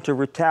really want to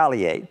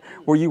retaliate,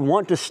 where you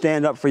want to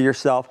stand up for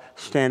yourself,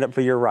 stand up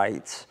for your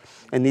rights,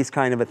 and these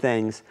kind of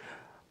things.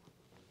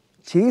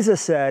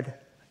 Jesus said,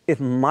 if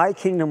my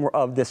kingdom were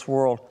of this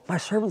world, my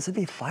servants would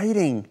be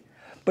fighting,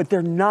 but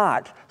they're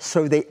not,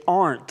 so they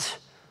aren't.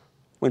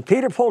 When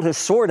Peter pulled his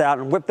sword out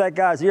and whipped that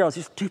guy's ear, I was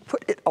just, dude,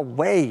 put it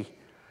away.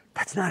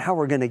 That's not how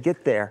we're going to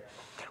get there.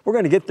 We're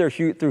going to get there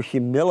through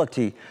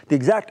humility, the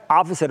exact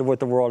opposite of what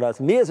the world does.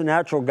 Me as a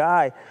natural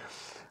guy,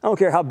 I don't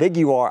care how big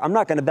you are, I'm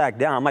not going to back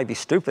down. I might be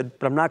stupid,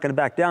 but I'm not going to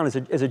back down as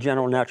a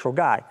general natural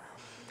guy.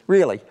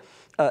 Really.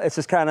 It's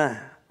just kind of,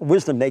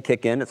 wisdom may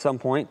kick in at some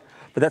point,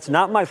 but that's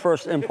not my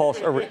first impulse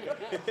or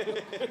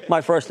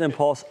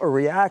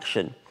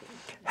reaction.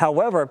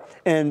 However,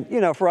 and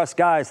for us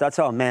guys, that's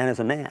how a man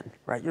is a man,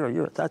 right?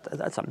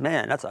 That's a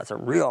man. That's a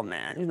real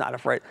man. He's not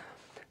afraid.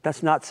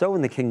 That's not so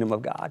in the kingdom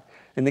of God.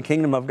 In the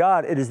kingdom of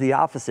God, it is the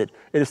opposite.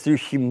 It is through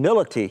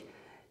humility.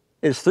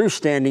 It is through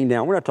standing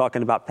down. We're not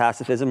talking about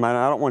pacifism. I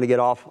don't want to get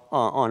off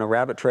on a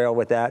rabbit trail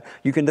with that.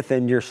 You can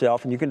defend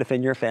yourself and you can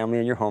defend your family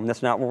and your home.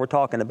 That's not what we're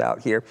talking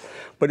about here.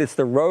 But it's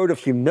the road of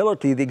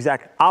humility, the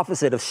exact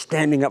opposite of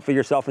standing up for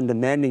yourself and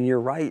demanding your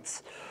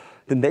rights,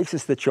 that makes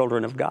us the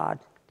children of God.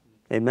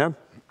 Amen?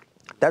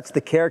 That's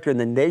the character and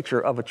the nature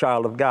of a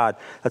child of God.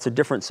 That's a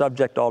different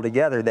subject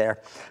altogether there.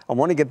 I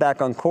want to get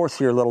back on course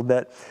here a little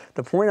bit.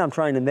 The point I'm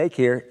trying to make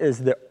here is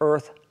the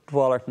earth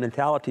dweller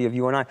mentality of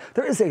you and I.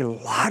 There is a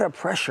lot of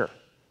pressure.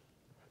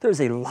 There's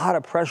a lot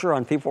of pressure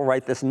on people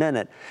right this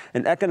minute.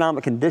 And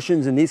economic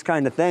conditions and these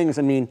kind of things.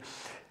 I mean,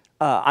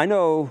 I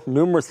know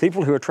numerous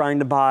people who are trying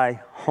to buy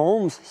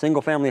homes,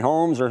 single-family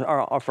homes or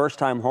a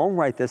first-time home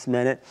right this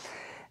minute.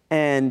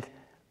 And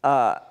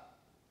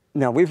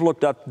now, we've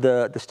looked up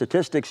the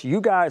statistics. You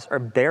guys are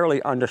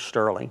barely under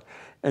sterling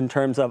in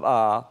terms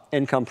of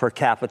income per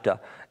capita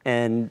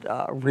and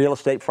real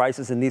estate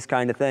prices and these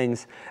kind of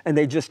things, and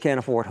they just can't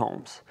afford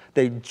homes.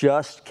 They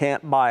just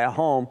can't buy a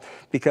home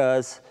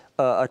because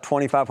a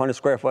 2,500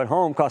 square foot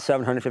home costs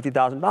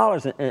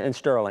 $750,000 in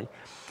sterling.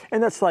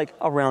 And that's like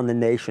around the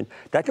nation.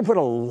 That can put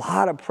a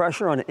lot of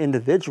pressure on an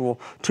individual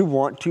to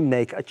want to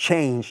make a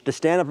change, to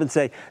stand up and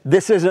say,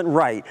 this isn't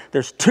right.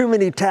 There's too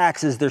many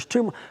taxes.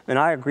 And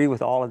I agree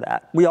with all of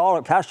that.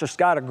 Pastor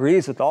Scott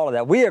agrees with all of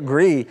that. We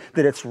agree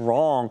that it's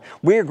wrong.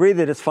 We agree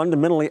that it's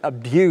fundamentally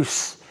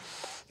abuse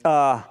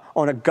on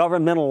a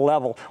governmental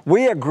level.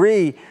 We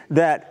agree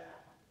that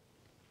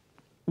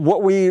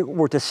what we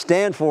were to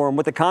stand for and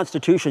what the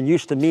Constitution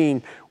used to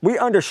mean, we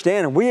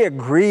understand and we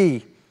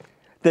agree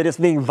that it's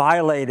being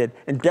violated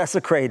and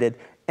desecrated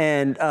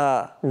and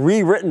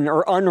rewritten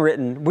or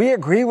unwritten. We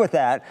agree with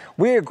that.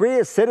 We agree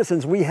as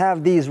citizens we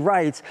have these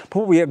rights, but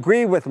what we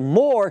agree with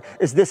more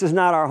is this is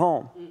not our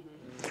home.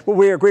 What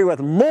we agree with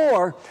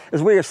more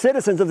is we are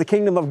citizens of the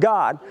kingdom of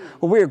God.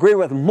 What we agree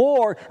with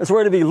more is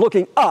we're to be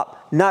looking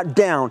up, not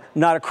down,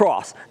 not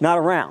across, not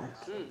around.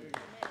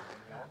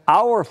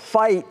 Our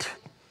fight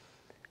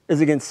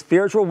is against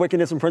spiritual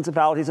wickedness and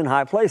principalities in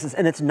high places,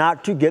 and it's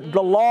not to get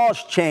the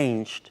laws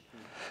changed.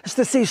 It's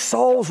to see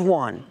souls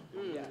won.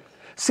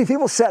 See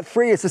people set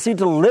free. It's to see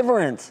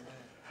deliverance.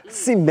 It's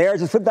to see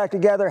marriages put back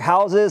together,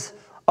 houses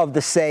of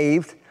the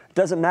saved. It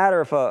doesn't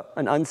matter if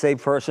an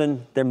unsaved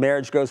person, their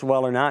marriage goes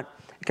well or not.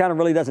 It kind of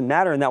really doesn't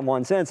matter in that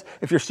one sense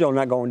if you're still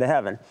not going to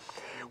heaven.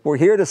 We're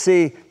here to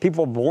see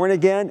people born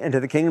again into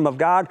the kingdom of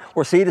God.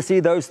 We're here to see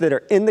those that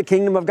are in the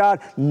kingdom of God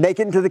make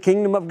it into the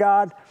kingdom of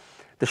God.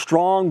 The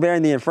strong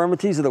bearing the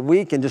infirmities of the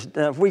weak, and just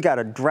if we got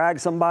to drag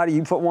somebody,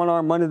 you put one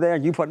arm under there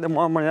and you put them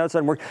arm on the other side,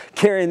 and we're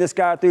carrying this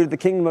guy through to the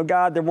kingdom of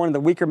God. They're one of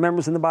the weaker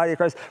members in the body of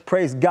Christ.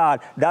 Praise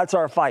God. That's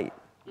our fight.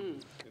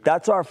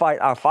 That's our fight.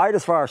 Our fight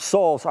is for our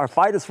souls. Our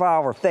fight is for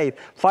our faith.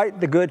 Fight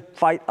the good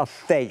fight of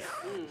faith.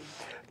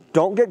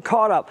 Don't get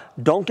caught up.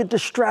 Don't get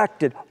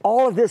distracted.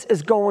 All of this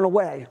is going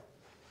away.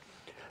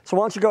 So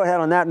why don't you go ahead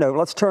on that note.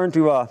 Let's turn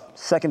to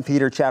 2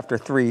 Peter chapter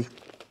 3.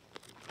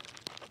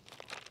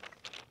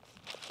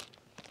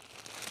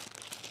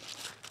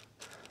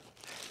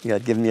 You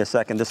got to give me a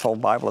second. This whole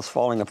Bible is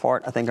falling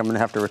apart. I think I'm going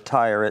to have to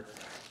retire it.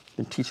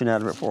 Been teaching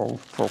out of it for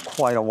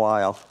quite a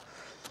while.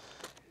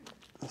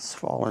 It's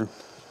fallen.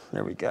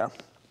 There we go.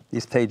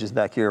 These pages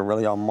back here are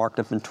really all marked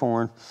up and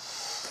torn.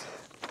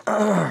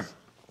 2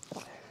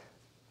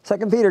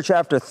 Peter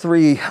chapter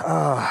 3.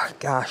 Oh,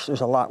 gosh,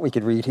 there's a lot we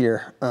could read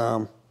here.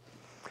 Well,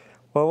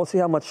 we'll see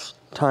how much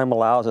time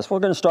allows us. We're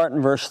going to start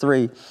in verse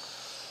 3.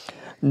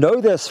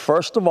 Know this,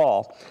 first of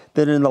all,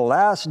 that in the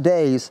last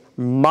days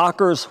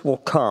mockers will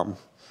come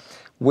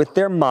with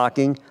their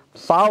mocking,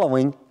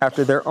 following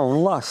after their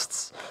own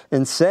lusts,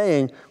 and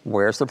saying,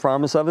 where's the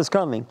promise of his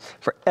coming?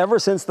 For ever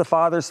since the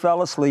fathers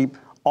fell asleep,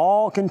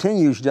 all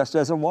continues just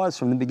as it was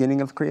from the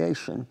beginning of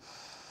creation.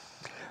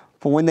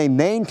 For when they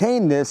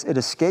maintain this, it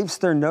escapes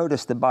their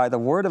notice that by the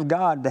word of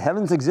God, the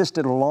heavens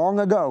existed long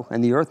ago,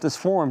 and the earth is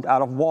formed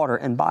out of water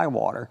and by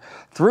water,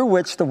 through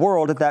which the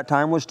world at that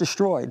time was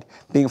destroyed,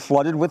 being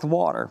flooded with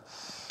water.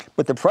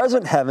 But the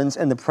present heavens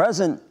and the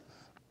present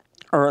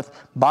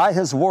earth, by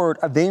his word,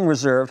 are being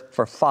reserved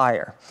for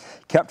fire,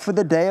 kept for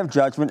the day of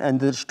judgment and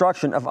the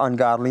destruction of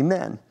ungodly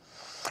men.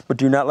 But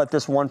do not let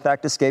this one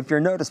fact escape your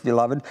notice,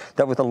 beloved,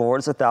 that with the Lord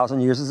is 1,000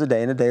 years is a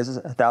day, and a day is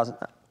 1,000.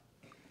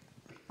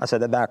 I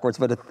said that backwards,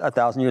 but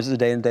 1,000 years is a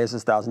day, and a day is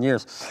 1,000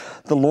 years.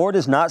 The Lord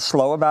is not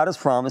slow about his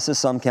promises,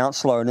 some count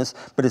slowness,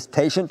 but is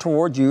patient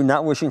toward you,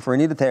 not wishing for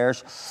any to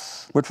perish,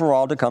 but for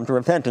all to come to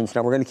repentance.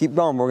 Now, we're going to keep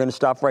going. We're going to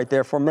stop right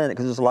there for a minute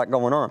because there's a lot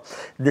going on.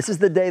 This is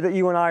the day that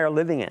you and I are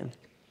living in.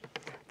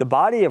 The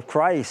body of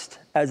Christ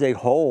as a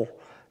whole,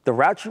 the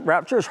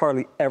rapture is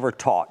hardly ever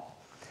taught.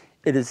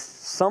 It is,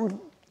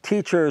 some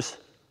teachers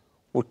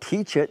will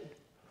teach it,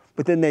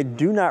 but then they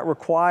do not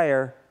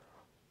require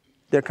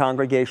their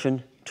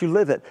congregation to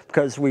live it.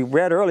 Because we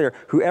read earlier,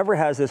 whoever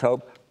has this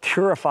hope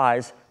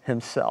purifies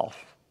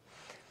himself.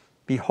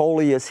 Be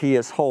holy as he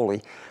is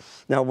holy.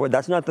 Now,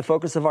 that's not the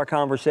focus of our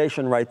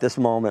conversation right this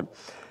moment.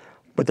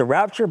 But the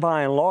rapture,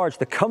 by and large,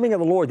 the coming of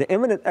the Lord, the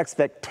imminent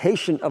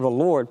expectation of the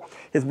Lord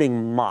is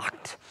being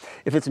mocked.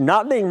 If it's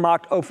not being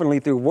mocked openly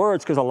through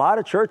words, because a lot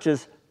of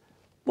churches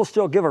will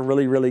still give a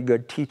really, really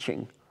good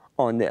teaching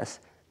on this.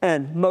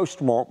 And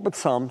most won't, but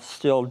some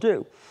still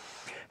do.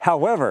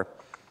 However,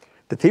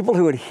 the people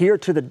who adhere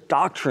to the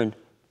doctrine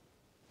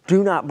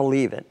do not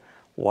believe it.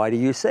 Why do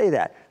you say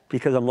that?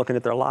 Because I'm looking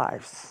at their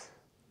lives.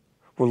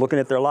 We're looking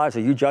at their lives.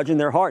 Are you judging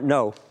their heart?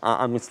 No,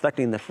 I'm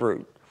inspecting the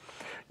fruit.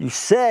 You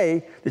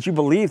say that you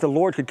believe the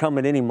Lord could come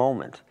at any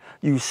moment.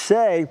 You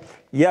say,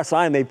 yes,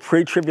 I am a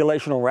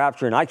pre-tribulational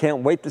rapture, and I can't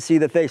wait to see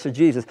the face of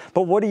Jesus.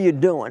 But what are you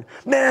doing?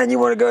 Man, you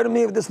want to go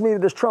to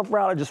this Trump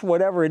rally, just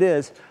whatever it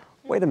is.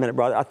 Wait a minute,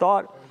 brother. I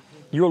thought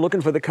you were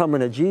looking for the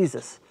coming of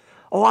Jesus.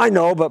 Oh, I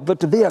know, but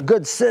to be a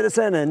good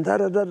citizen and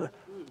da-da-da-da.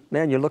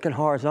 Man, you're looking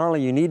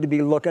horizontally. You need to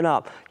be looking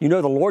up. You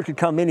know the Lord could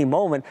come any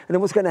moment. And then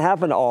what's going to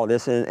happen to all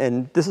this?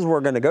 And this is where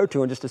we're going to go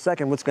to in just a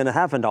second. What's going to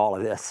happen to all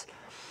of this?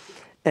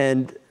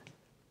 And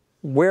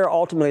where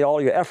ultimately all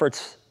your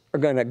efforts are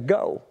going to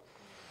go.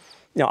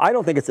 Now, I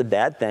don't think it's a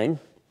bad thing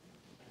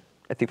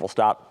if people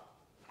stop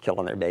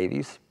killing their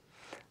babies.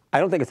 I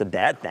don't think it's a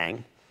bad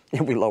thing if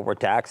we lower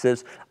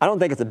taxes. I don't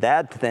think it's a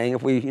bad thing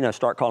if we,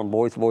 start calling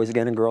boys boys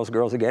again and girls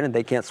girls again and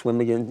they can't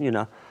swim again,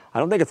 I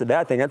don't think it's a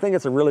bad thing. I think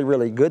it's a really,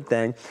 really good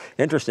thing.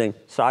 Interesting.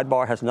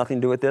 Sidebar, has nothing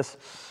to do with this.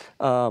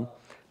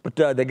 But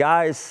the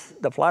guys,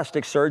 the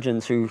plastic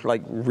surgeons who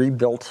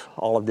rebuilt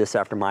all of this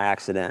after my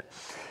accident,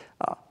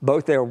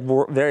 both they're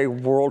very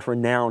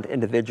world-renowned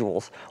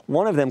individuals.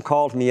 One of them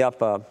called me up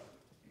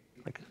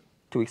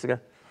 2 weeks ago,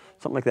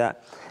 something like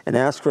that, and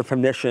asked for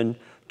permission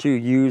to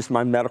use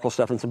my medical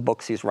stuff in some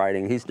books he's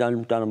writing. He's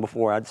done them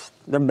before.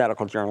 They're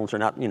medical journals. They're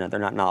not, they're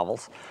not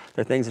novels.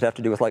 They're things that have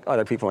to do with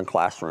other people in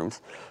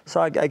classrooms.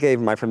 So I gave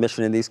him my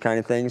permission in these kind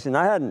of things, and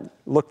I hadn't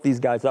looked these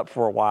guys up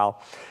for a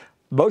while.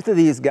 Both of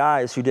these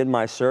guys who did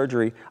my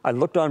surgery, I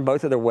looked on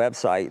both of their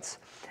websites,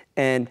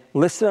 and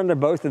listed under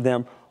both of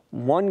them,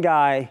 one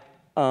guy,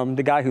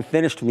 the guy who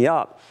finished me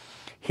up,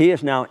 he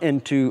is now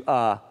into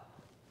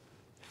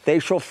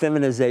facial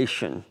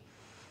feminization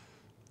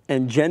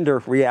and gender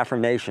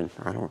reaffirmation.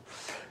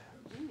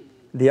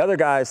 The other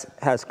guy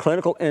has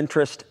clinical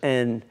interest,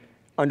 and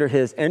under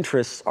his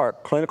interests are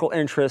clinical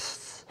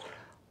interests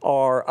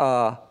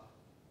are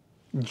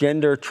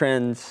gender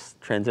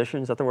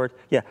transition, is that the word?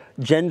 Yeah,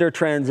 gender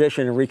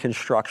transition and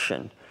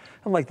reconstruction.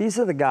 I'm like, these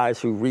are the guys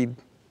who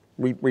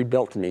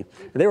rebuilt me.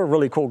 They were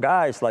really cool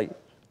guys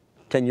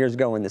 10 years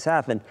ago when this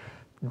happened.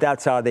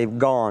 That's how they've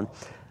gone.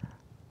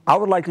 I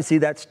would like to see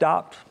that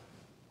stopped.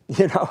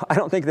 I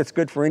don't think that's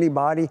good for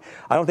anybody.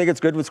 I don't think it's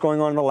good what's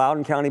going on in the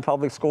Loudoun County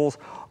Public Schools.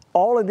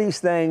 All of these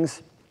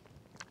things,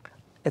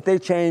 if they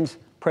change,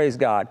 praise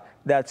God,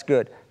 that's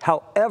good.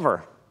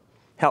 However,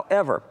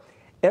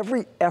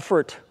 every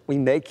effort we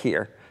make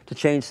here to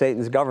change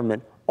Satan's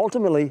government,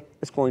 ultimately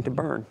it's going to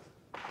burn,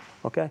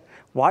 okay?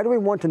 Why do we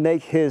want to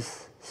make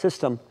his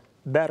system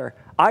better?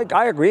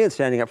 I agree in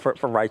standing up for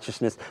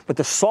righteousness, but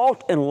the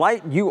salt and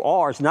light you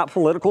are is not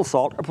political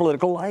salt or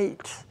political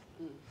light.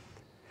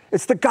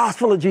 It's the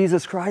gospel of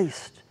Jesus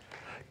Christ.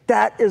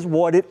 That is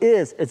what it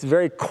is. It's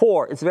very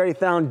core. It's very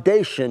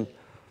foundation.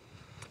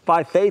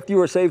 By faith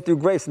you are saved through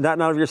grace, and that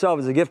not of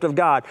yourself is a gift of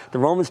God. The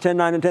Romans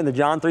 10:9 and 10, the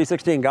John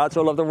 3:16, God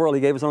so loved the world,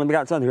 he gave his only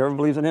begotten son. Whoever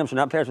believes in him shall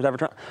not perish but have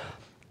eternal.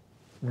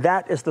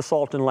 That is the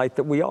salt and light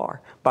that we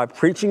are, by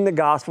preaching the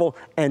gospel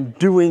and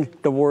doing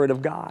the word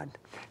of God.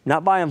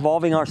 Not by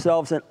involving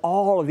ourselves in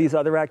all of these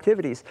other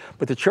activities.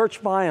 But the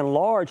church, by and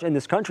large, in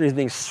this country is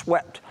being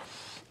swept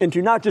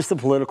into not just the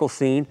political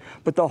scene,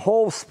 but the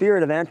whole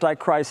spirit of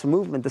Antichrist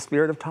movement, the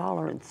spirit of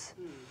tolerance.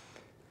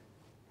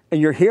 And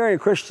you're hearing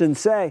Christians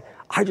say,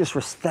 I just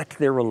respect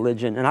their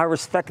religion and I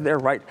respect their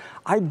right.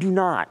 I do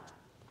not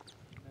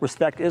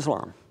respect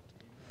Islam.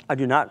 I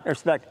do not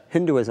respect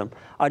Hinduism.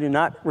 I do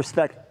not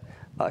respect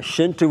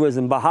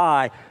Shintoism,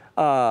 Baha'i.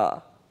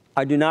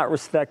 I do not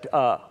respect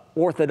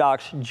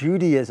Orthodox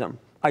Judaism.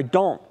 I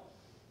don't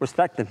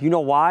respect them. You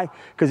know why?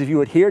 Because if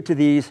you adhere to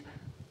these,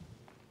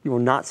 you will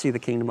not see the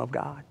kingdom of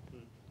God.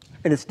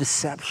 And it's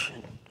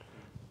deception.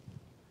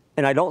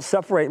 And I don't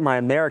separate my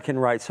American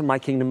rights from my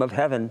kingdom of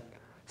heaven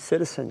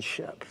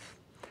citizenship.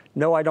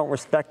 No, I don't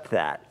respect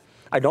that.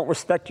 I don't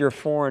respect your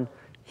foreign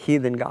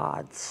heathen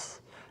gods.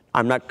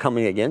 I'm not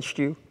coming against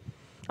you.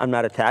 I'm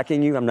not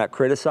attacking you. I'm not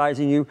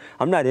criticizing you.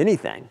 I'm not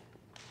anything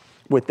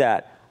with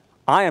that.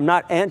 I am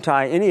not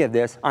anti any of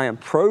this. I am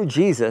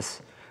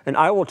pro-Jesus. And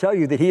I will tell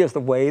you that he is the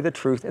way, the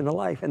truth, and the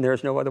life. And there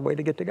is no other way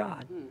to get to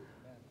God.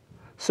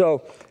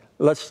 So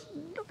let's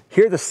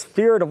hear the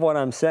spirit of what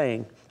I'm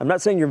saying. I'm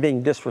not saying you're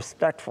being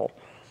disrespectful,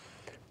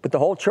 but the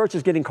whole church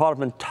is getting caught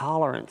up in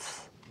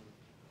tolerance.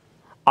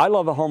 I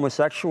love a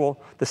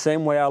homosexual the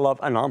same way I love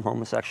a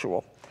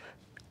non-homosexual.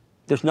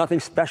 There's nothing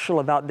special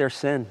about their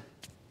sin.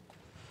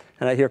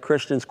 And I hear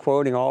Christians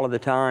quoting all of the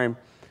time,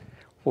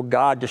 well,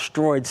 God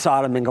destroyed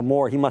Sodom and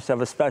Gomorrah. He must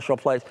have a special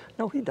place.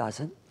 No, he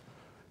doesn't.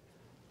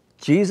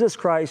 Jesus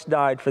Christ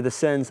died for the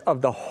sins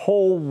of the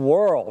whole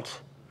world.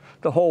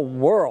 The whole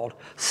world.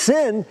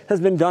 Sin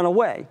has been done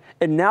away.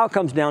 It now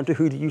comes down to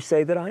who do you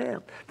say that I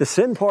am? The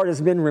sin part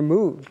has been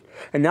removed.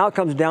 And now it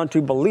comes down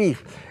to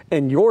belief.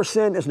 And your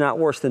sin is not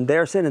worse than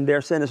their sin, and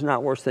their sin is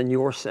not worse than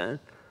your sin.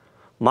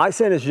 My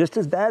sin is just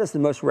as bad as the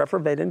most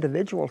reprobate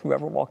individual who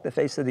ever walked the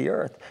face of the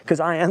earth,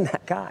 because I am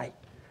that guy.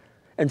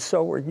 And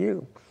so are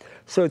you.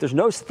 So there's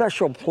no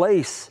special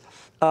place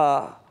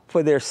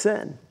for their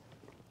sin.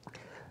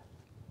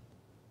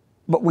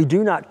 But we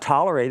do not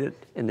tolerate it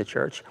in the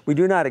church. We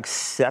do not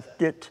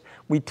accept it.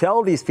 We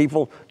tell these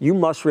people, you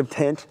must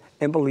repent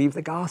and believe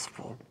the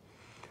gospel.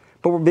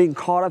 But we're being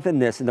caught up in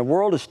this, and the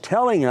world is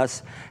telling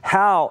us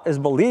how, as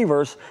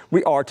believers,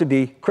 we are to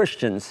be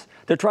Christians.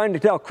 They're trying to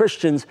tell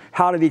Christians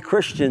how to be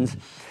Christians,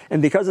 and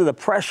because of the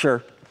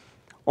pressure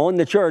on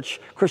the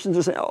church, Christians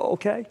are saying, oh,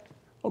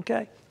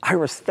 okay, I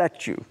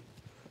respect you.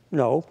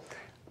 No,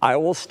 I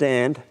will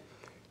stand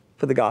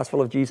for the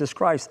gospel of Jesus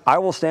Christ. I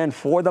will stand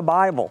for the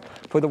Bible,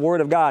 for the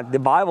Word of God. The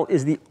Bible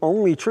is the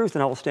only truth,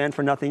 and I will stand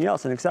for nothing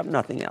else and accept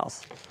nothing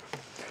else.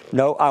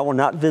 No, I will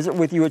not visit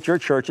with you at your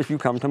church if you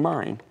come to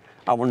mine.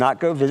 I will not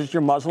go visit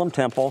your Muslim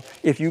temple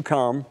if you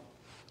come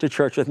to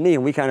church with me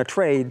and we kind of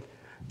trade,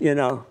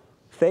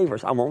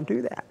 favors. I won't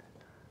do that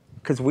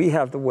because we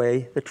have the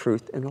way, the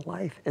truth, and the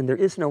life, and there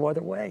is no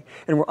other way.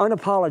 And we're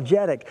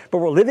unapologetic, but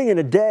we're living in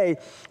a day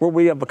where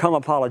we have become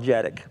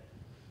apologetic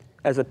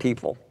as a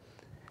people.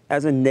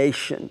 As a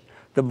nation,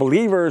 the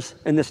believers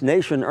in this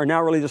nation are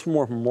now really just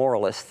more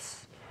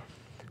moralists,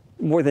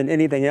 more than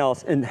anything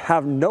else, and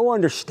have no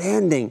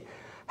understanding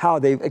how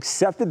they've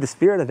accepted the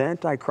spirit of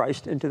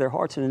Antichrist into their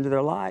hearts and into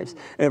their lives.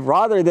 And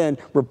rather than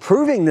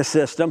reproving the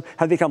system,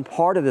 have become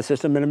part of the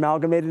system and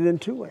amalgamated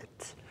into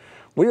it.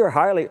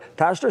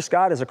 Pastor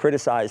Scott is a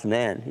criticized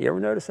man. You ever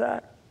notice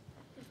that?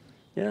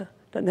 Yeah,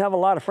 doesn't have a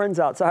lot of friends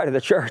outside of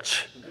the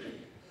church.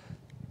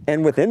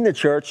 And within the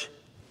church,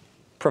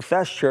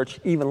 professed church,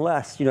 even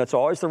less. It's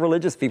always the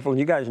religious people, and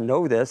you guys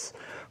know this,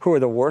 who are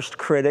the worst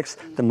critics,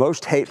 the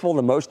most hateful,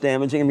 the most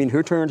damaging. I mean,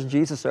 who turns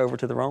Jesus over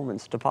to the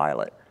Romans, to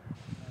Pilate?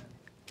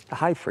 The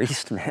high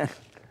priest, man.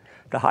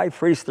 The high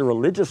priest, the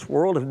religious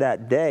world of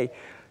that day.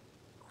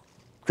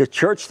 The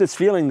church that's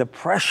feeling the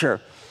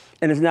pressure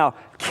and is now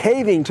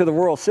caving to the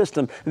world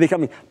system and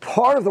becoming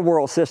part of the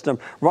world system.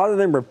 Rather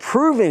than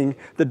reproving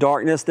the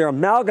darkness, they're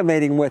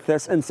amalgamating with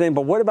this and saying,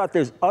 but what about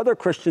those other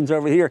Christians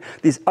over here,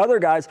 these other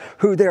guys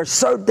who they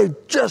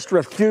just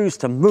refuse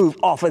to move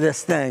off of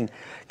this thing.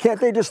 Can't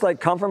they just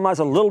compromise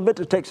a little bit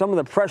to take some of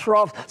the pressure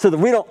off so that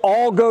we don't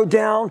all go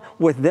down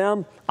with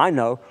them? I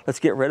know, let's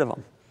get rid of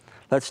them.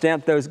 Let's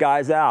stamp those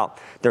guys out.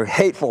 They're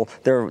hateful,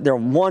 they're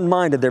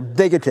one-minded, they're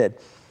bigoted.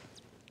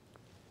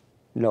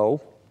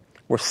 No.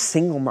 We're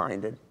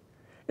single-minded,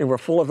 and we're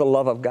full of the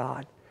love of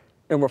God,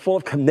 and we're full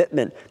of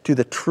commitment to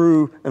the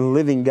true and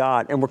living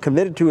God, and we're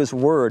committed to His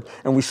Word,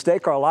 and we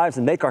stake our lives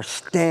and make our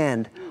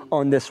stand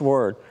on this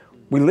Word.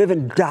 We live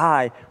and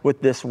die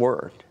with this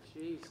Word,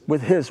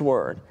 with His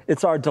Word.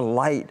 It's our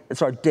delight.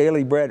 It's our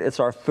daily bread. It's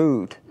our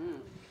food.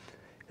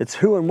 It's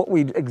who and what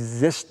we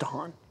exist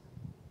on.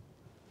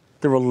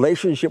 The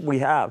relationship we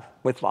have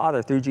with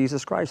Father through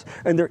Jesus Christ.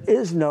 And there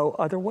is no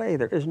other way.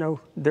 There is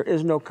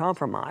no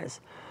compromise.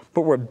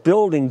 But we're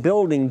building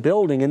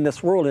in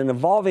this world and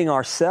evolving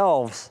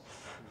ourselves.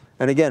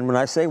 And again, when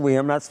I say we,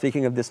 I'm not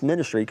speaking of this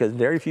ministry, because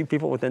very few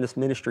people within this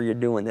ministry are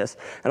doing this.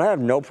 And I have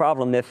no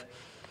problem if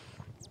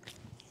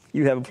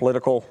you have a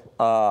political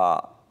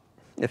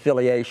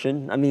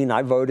affiliation. I mean,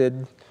 I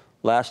voted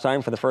last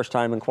time for the first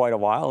time in quite a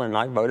while, and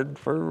I voted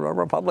for a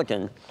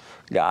Republican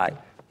guy.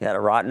 You had a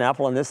rotten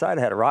apple on this side,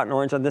 I had a rotten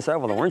orange on this side.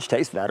 Well, the orange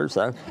tastes better,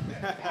 so.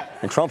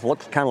 And Trump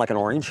looked kind of like an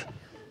orange.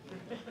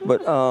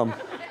 But,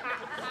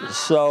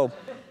 so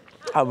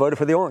I voted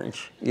for the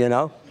orange, you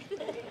know.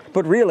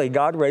 But really,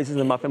 God raises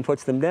them up and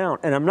puts them down.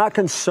 And I'm not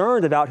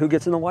concerned about who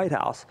gets in the White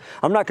House.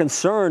 I'm not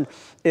concerned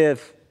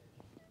if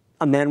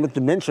a man with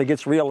dementia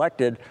gets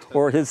reelected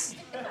or his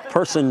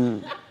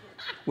person,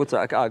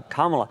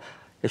 Kamala,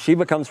 if she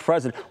becomes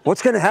president.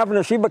 What's going to happen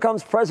if she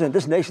becomes president?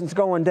 This nation's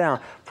going down.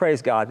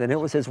 Praise God. Then it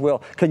was his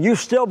will. Can you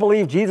still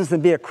believe Jesus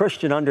and be a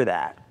Christian under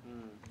that?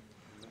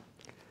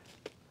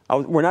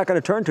 We're not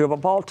going to turn to it, but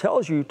Paul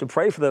tells you to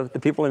pray for the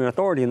people in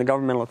authority and the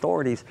governmental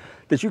authorities,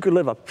 that you could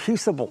live a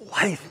peaceable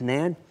life,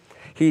 man.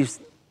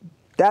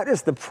 That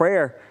is the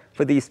prayer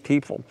for these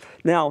people.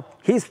 Now,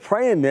 he's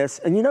praying this,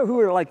 and you know who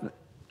are like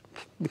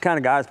the kind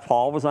of guys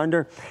Paul was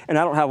under? And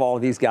I don't have all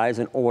of these guys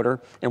in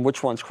order and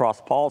which ones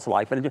crossed Paul's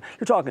life. And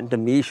you're talking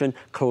Domitian,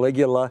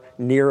 Caligula,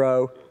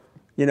 Nero.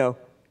 You know,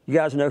 you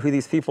guys know who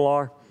these people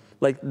are?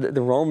 Like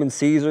the Roman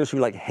Caesars who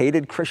like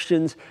hated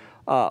Christians.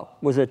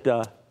 Was it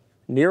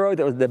Nero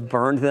that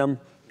burned them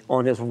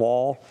on his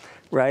wall,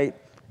 right?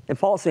 And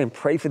Paul's saying,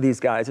 pray for these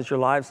guys that your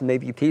lives may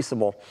be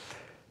peaceable.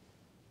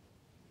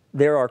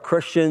 There are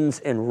Christians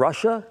in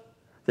Russia.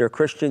 There are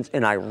Christians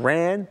in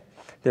Iran.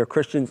 There are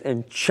Christians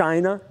in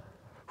China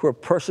who are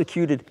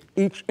persecuted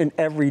each and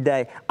every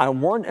day.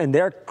 And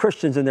they're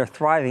Christians and they're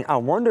thriving. I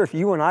wonder if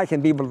you and I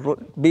can be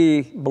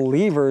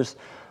believers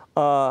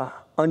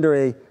under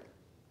an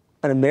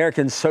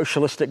American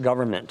socialistic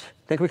government.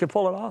 Think we could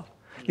pull it off?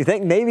 You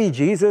think maybe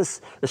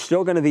Jesus is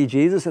still going to be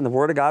Jesus and the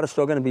Word of God is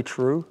still going to be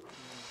true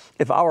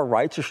if our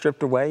rights are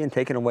stripped away and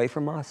taken away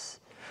from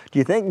us? Do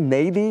you think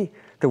maybe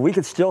that we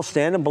could still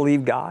stand and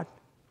believe God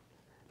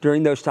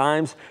during those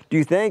times? Do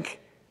you think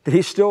that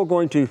He's still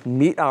going to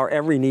meet our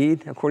every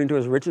need according to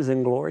His riches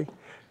and glory?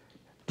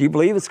 Do you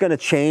believe it's going to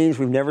change?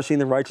 We've never seen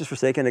the righteous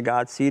forsaken of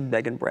God's seed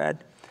begging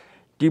bread.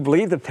 Do you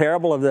believe the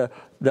parable of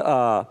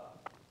the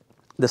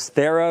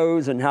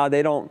sparrows and how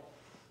they don't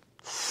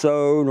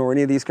sow nor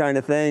any of these kind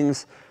of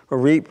things or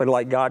reap, but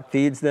like God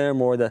feeds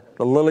them, or the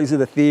lilies of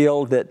the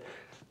field, that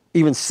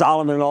even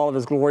Solomon in all of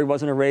his glory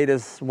wasn't arrayed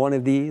as one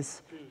of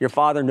these? Your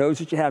Father knows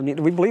what you have need.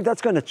 We believe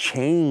that's going to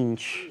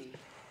change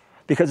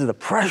because of the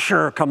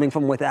pressure coming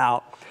from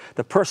without,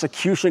 the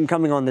persecution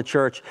coming on the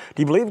church.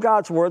 Do you believe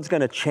God's word's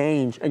going to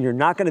change and you're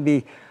not going to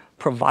be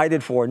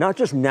provided for, not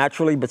just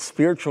naturally, but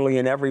spiritually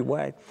in every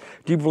way?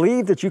 Do you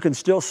believe that you can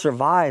still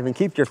survive and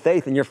keep your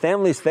faith and your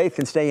family's faith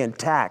can stay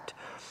intact?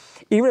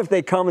 Even if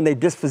they come and they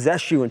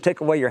dispossess you and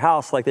take away your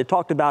house, like they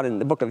talked about in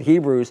the book of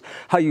Hebrews,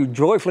 how you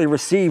joyfully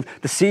receive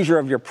the seizure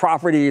of your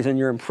properties and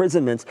your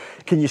imprisonments.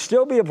 Can you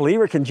still be a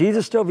believer? Can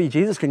Jesus still be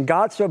Jesus? Can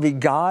God still be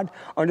God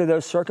under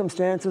those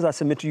circumstances? I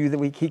submit to you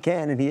that He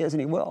can, and He is, and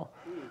He will.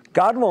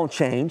 God won't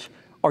change.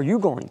 Are you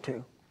going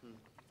to?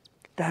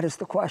 That is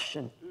the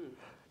question.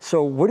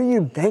 So what are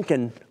you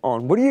banking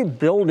on? What are you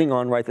building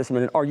on right this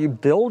minute? Are you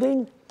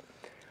building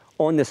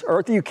on this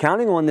earth? Are you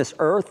counting on this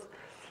earth?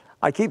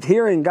 I keep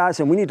hearing guys,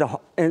 and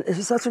this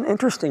is such an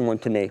interesting one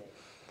to me.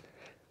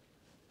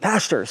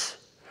 Pastors,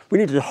 we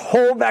need to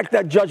hold back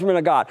that judgment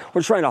of God.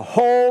 We're trying to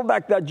hold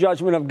back that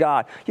judgment of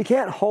God. You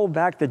can't hold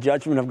back the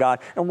judgment of God.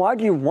 And why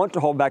do you want to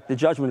hold back the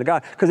judgment of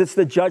God? Because it's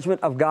the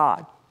judgment of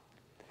God.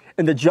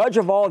 And the judge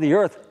of all the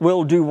earth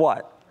will do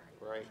what?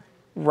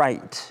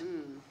 Right.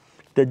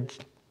 The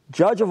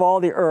judge of all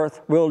the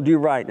earth will do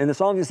right. And the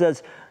psalmist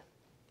says,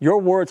 your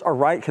words are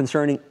right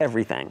concerning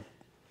everything.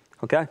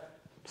 Okay?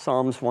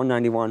 Psalms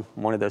 191,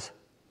 one of those.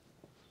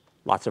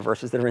 Lots of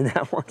verses that are in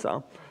that one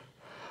psalm.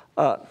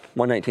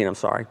 119, I'm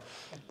sorry.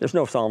 There's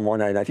no Psalm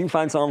 199. If you can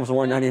find Psalms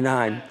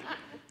 199,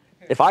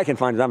 if I can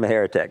find it, I'm a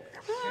heretic.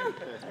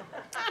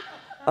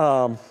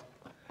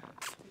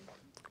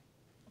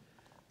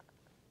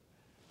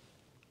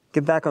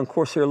 Get back on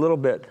course here a little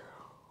bit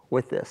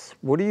with this.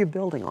 What are you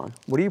building on?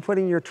 What are you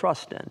putting your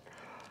trust in?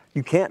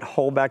 You can't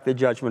hold back the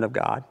judgment of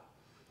God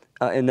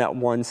in that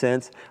one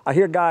sense. I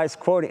hear guys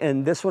quoting,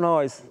 and this one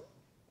always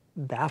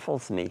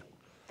baffles me.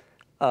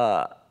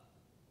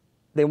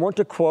 They want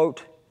to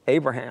quote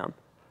Abraham.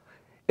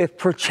 If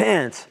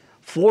perchance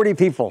 40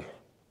 people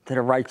that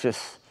are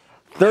righteous,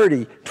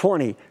 30,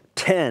 20,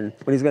 10,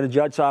 when he's going to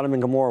judge Sodom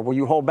and Gomorrah, will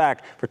you hold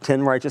back for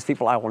 10 righteous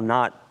people? I will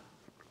not.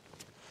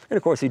 And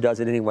of course he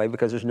does it anyway,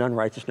 because there's none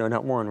righteous, no,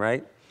 not one,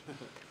 right?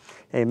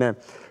 Amen.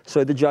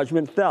 So the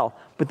judgment fell.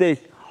 But they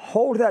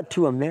hold that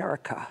to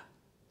America,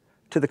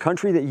 to the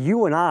country that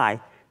you and I,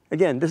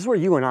 again, this is where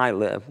you and I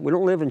live. We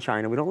don't live in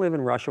China. We don't live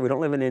in Russia. We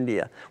don't live in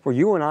India. Where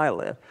you and I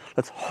live.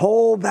 Let's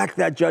hold back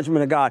that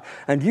judgment of God.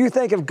 And do you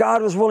think if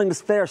God was willing to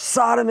spare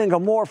Sodom and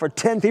Gomorrah for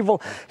 10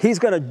 people, He's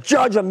going to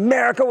judge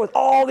America with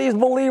all these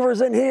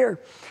believers in here?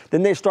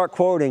 Then they start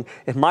quoting,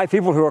 if my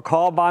people who are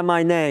called by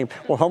my name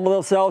will humble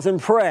themselves and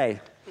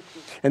pray,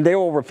 and they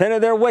will repent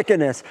of their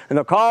wickedness, and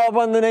they'll call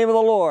upon the name of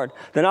the Lord,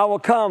 then I will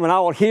come and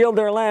I will heal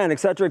their land,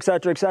 etc.,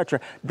 etc.,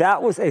 etc.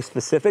 That was a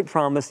specific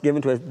promise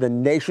given to the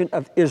nation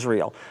of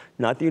Israel,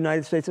 not the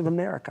United States of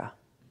America.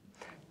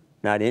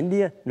 Not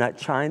India, not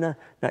China,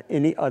 not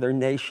any other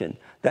nation.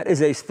 That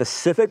is a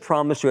specific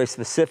promise to a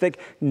specific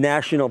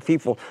national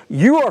people.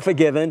 You are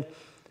forgiven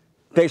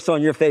based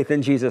on your faith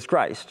in Jesus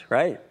Christ,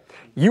 right?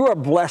 You are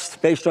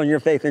blessed based on your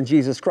faith in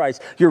Jesus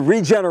Christ. Your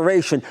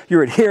regeneration,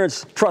 your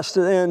adherence,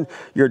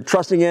 you're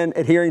trusting in,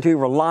 adhering to,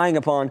 relying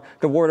upon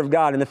the Word of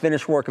God and the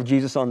finished work of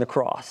Jesus on the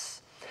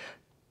cross.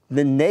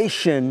 The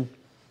nation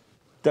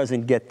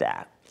doesn't get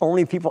that.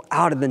 Only people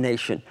out of the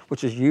nation,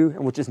 which is you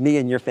and which is me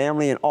and your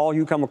family and all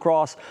you come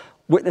across,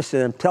 witness to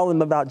them, tell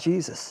them about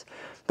Jesus.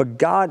 But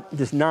God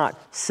does not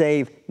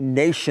save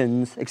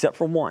nations except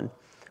for one,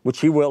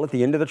 which he will at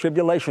the end of the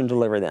tribulation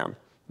deliver them.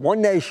 One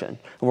nation, and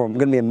we're going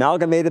to be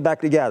amalgamated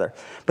back together.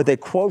 But they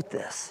quote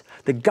this,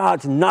 that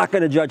God's not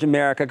going to judge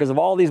America because of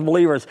all these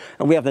believers,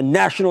 and we have the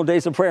national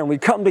days of prayer, and we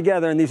come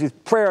together in these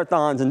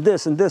prayer-a-thons and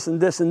this and this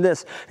and this and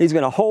this. And he's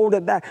going to hold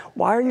it back.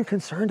 Why are you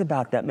concerned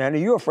about that, man? Are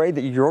you afraid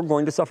that you're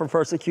going to suffer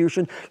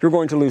persecution? You're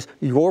going to lose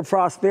your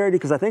prosperity?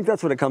 Because I think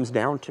that's what it comes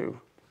down to.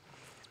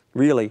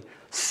 Really,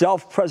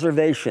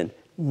 self-preservation,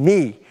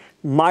 me,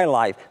 my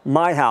life,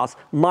 my house,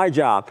 my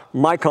job,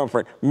 my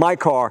comfort, my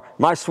car,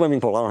 my swimming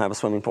pool. I don't have a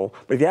swimming pool,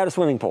 but if you had a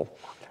swimming pool,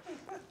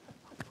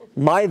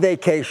 my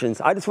vacations.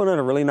 I just went on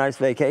a really nice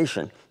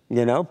vacation,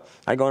 you know.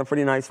 I go on a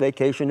pretty nice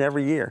vacation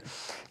every year,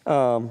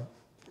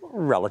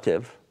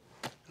 relative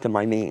to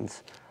my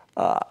means.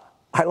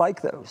 I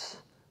like those.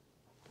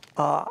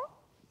 But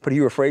are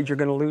you afraid you're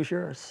going to lose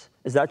yours?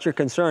 Is that your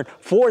concern?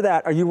 For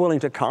that, are you willing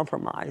to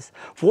compromise?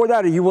 For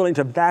that, are you willing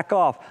to back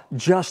off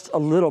just a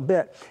little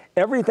bit?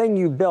 Everything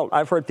you built,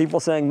 I've heard people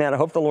saying, man, I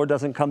hope the Lord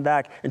doesn't come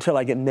back until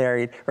I get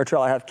married or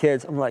until I have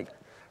kids. I'm like,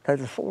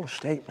 that's a foolish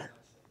statement.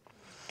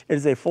 It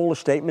is a foolish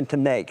statement to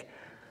make.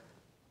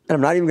 And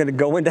I'm not even going to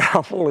go into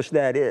how foolish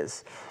that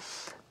is.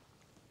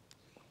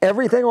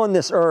 Everything on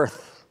this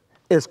earth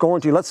is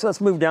going to,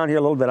 let's move down here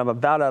a little bit. I'm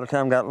about out of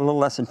time. I've got a little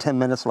less than 10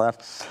 minutes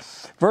left.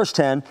 Verse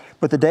 10,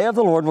 but the day of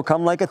the Lord will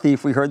come like a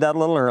thief. We heard that a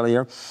little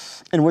earlier,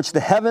 in which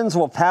the heavens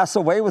will pass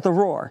away with a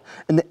roar,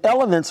 and the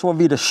elements will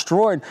be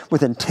destroyed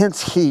with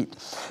intense heat,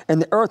 and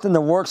the earth and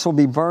the works will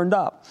be burned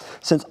up.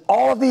 Since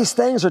all of these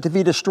things are to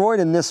be destroyed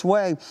in this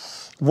way,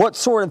 what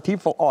sort of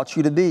people ought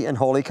you to be in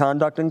holy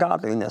conduct and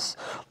godliness,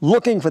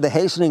 looking for the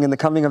hastening and the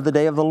coming of the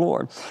day of the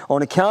Lord,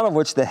 on account of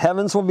which the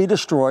heavens will be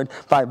destroyed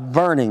by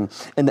burning,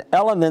 and the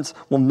elements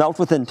will melt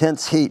with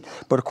intense heat.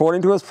 But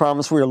according to his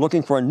promise, we are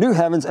looking for a new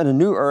heavens and a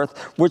new earth,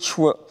 which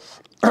will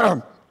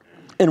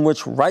in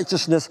which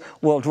righteousness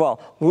will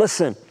dwell.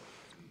 Listen,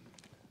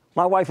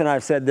 my wife and I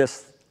have said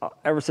this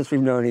ever since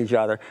we've known each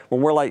other.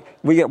 When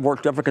we get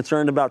worked up or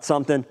concerned about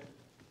something,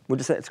 we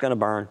just say it's going to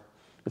burn.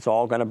 It's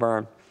all going to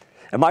burn.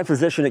 And my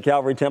position at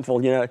Calvary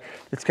Temple, you know,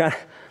 it's kind of,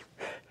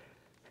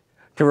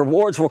 the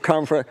rewards will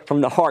come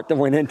from the heart that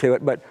went into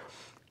it, but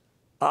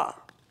I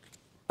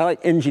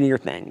like engineer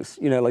things,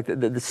 you know, like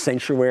the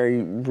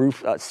sanctuary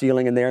roof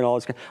ceiling in there and all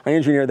this. I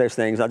engineer those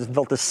things. I just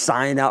built a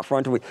sign out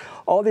front.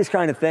 All these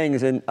kind of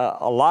things. And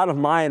a lot of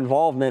my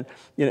involvement,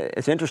 you know,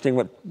 it's interesting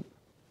what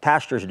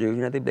pastors do.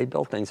 You know, they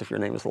build things if your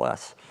name is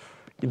Les.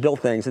 You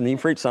build things and you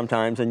preach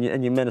sometimes and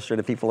you minister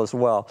to people as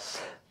well.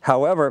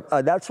 However,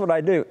 that's what I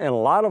do. And a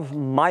lot of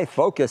my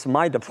focus,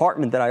 my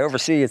department that I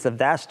oversee, it's a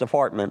vast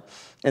department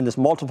and there's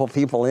multiple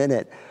people in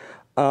it.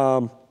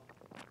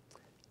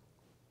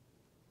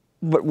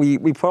 But we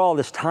put all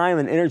this time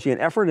and energy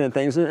and effort into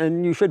things,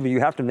 and you should be.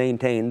 You have to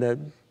maintain the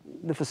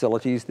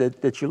facilities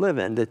that you live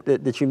in,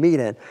 that you meet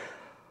in.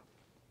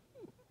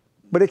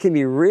 But it can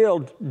be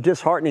real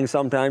disheartening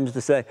sometimes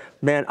to say,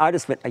 man, I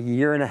just spent a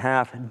year and a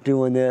half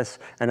doing this,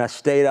 and I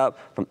stayed up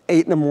from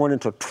 8 in the morning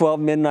till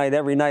 12 midnight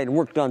every night and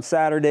worked on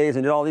Saturdays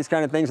and did all these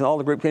kind of things, and all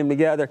the group came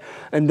together.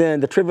 And then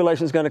the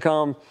tribulation is going to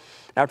come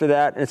after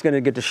that, and it's going to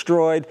get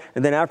destroyed.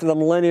 And then after the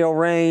millennial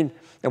reign,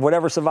 and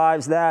whatever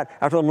survives that,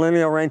 after the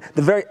millennial reign,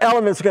 the very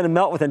elements are going to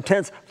melt with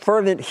intense,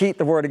 fervent heat,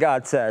 the Word of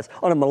God says.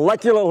 On a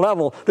molecular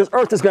level, this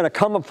earth is going to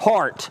come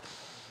apart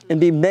and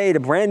be made a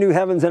brand new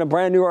heavens and a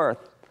brand new earth.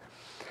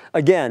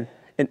 Again,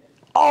 and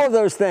all of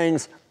those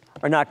things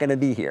are not going to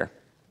be here.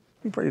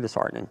 It'd be pretty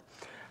disheartening.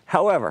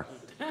 However,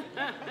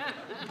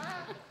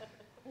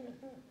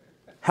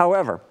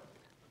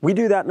 we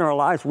do that in our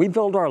lives. We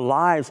build our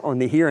lives on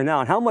the here and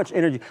now. And how much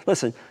energy,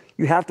 listen,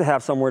 you have to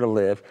have somewhere to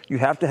live. You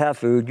have to have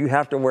food. You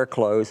have to wear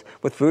clothes.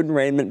 With food and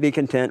raiment, be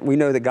content. We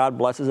know that God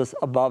blesses us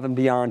above and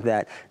beyond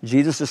that.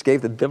 Jesus just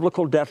gave the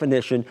biblical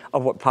definition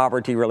of what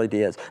poverty really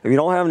is. If you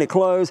don't have any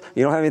clothes,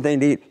 you don't have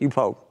anything to eat, you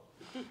poor. All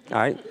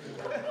right?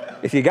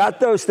 If you got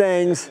those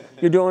things,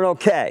 you're doing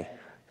okay.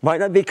 Might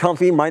not be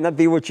comfy, might not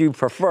be what you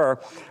prefer,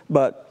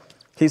 but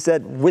he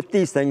said, with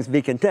these things,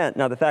 be content.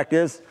 Now, the fact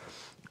is,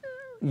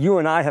 you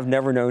and I have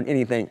never known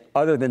anything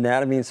other than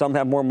that. I mean, some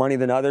have more money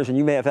than others, and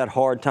you may have had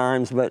hard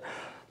times, but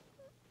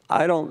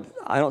I don't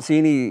see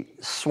any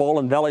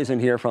swollen bellies in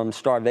here from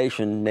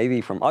starvation,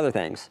 maybe from other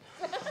things.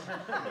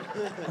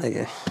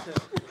 I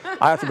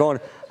have to go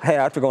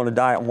on a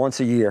diet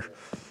once a year.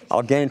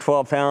 I'll gain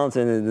 12 pounds,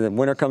 and the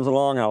winter comes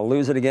along, and I'll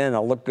lose it again, and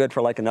I'll look good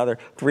for like another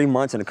 3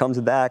 months, and it comes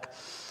back.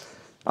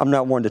 I'm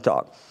not one to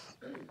talk.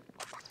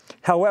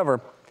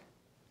 However,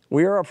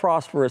 We are a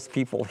prosperous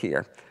people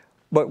here,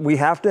 but we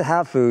have to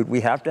have food.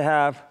 We have to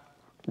have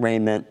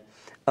raiment.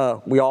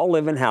 We all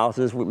live in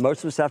houses.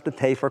 Most of us have to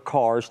pay for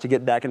cars to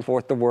get back and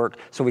forth to work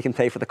so we can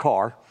pay for the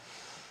car,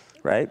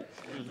 right?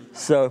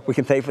 So we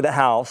can pay for the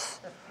house,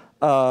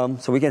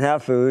 so we can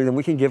have food and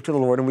we can give to the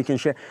Lord and we can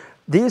share.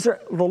 The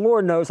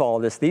Lord knows all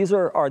of this. These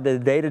are the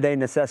day-to-day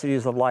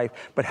necessities of life.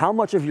 But how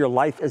much of your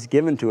life is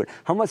given to it?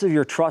 How much of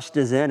your trust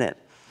is in it?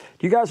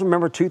 Do you guys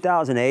remember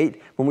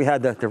 2008 when we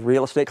had the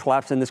real estate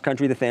collapse in this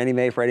country, the Fannie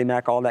Mae, Freddie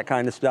Mac, all that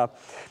kind of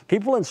stuff?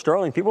 People in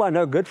Sterling, people I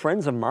know, good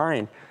friends of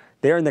mine,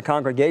 there in the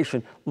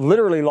congregation,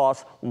 literally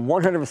lost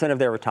 100% of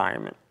their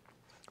retirement.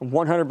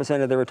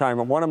 100% of their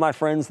retirement. One of my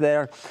friends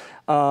there,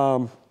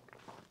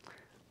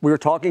 we were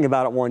talking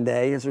about it one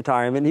day, his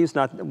retirement. He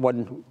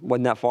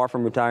wasn't that far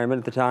from retirement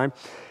at the time.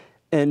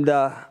 And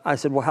I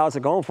said, well, how's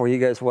it going for you? He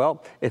goes,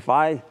 well,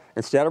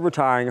 instead of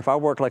retiring, if I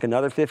work like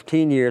another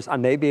 15 years, I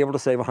may be able to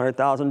save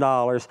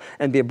 $100,000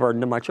 and be a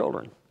burden to my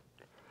children.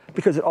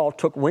 Because it all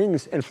took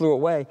wings and flew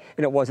away,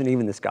 and it wasn't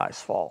even this guy's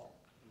fault.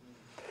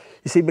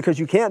 You see, because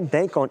you can't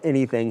bank on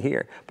anything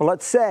here. But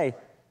let's say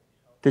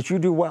that you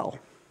do well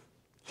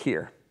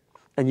here,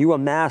 and you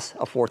amass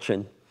a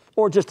fortune,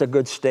 or just a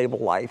good, stable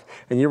life,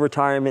 and your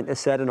retirement is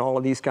set and all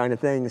of these kind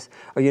of things.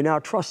 Are you now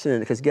trusting in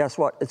it? Because guess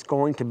what? It's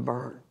going to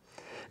burn.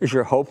 Is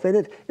your hope in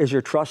it? Is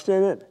your trust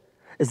in it?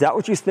 Is that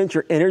what you spent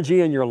your energy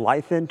and your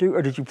life into?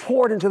 Or did you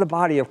pour it into the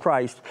body of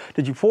Christ?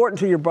 Did you pour it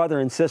into your brother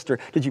and sister?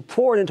 Did you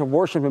pour it into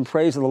worship and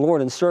praise of the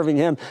Lord and serving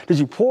Him? Did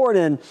you pour it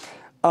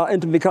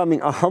into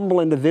becoming a humble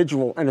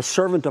individual and a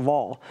servant of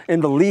all,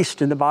 and the least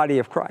in the body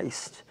of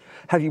Christ?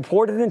 Have you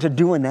poured it into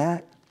doing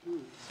that?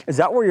 Is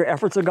that where your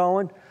efforts are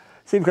going?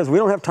 See, because we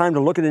don't have time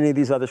to look at any of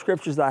these other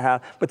scriptures that I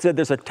have, but said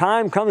there's a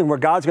time coming where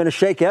God's going to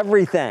shake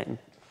everything.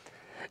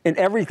 And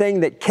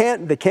everything that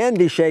can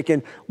be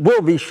shaken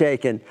will be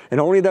shaken. And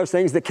only those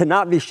things that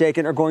cannot be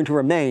shaken are going to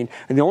remain.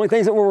 And the only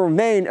things that will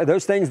remain are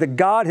those things that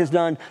God has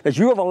done, that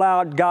you have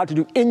allowed God to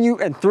do in you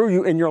and through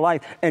you in your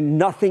life, and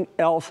nothing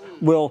else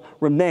will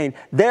remain.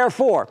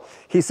 Therefore,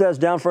 he says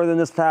down further in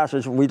this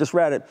passage, we just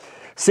read it,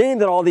 seeing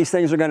that all these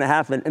things are going to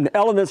happen, and the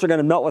elements are going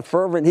to melt with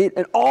fervent heat,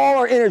 and all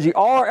our energy,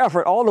 all our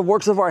effort, all the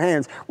works of our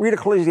hands, read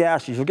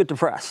Ecclesiastes, you'll get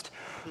depressed.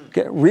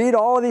 Okay, read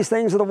all of these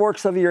things of the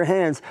works of your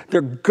hands.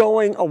 They're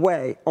going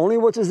away. Only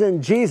what is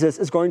in Jesus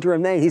is going to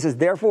remain. He says,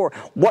 therefore,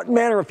 what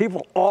manner of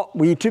people ought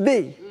we to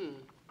be?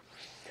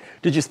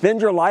 Did you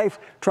spend your life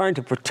trying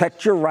to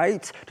protect your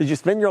rights? Did you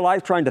spend your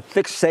life trying to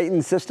fix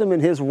Satan's system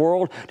in his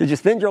world? Did you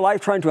spend your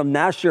life trying to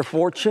amass your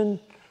fortune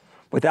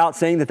without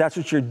saying that that's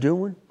what you're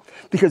doing?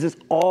 Because it's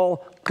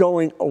all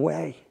going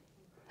away.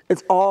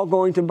 It's all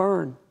going to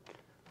burn.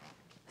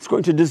 It's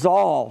going to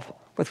dissolve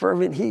with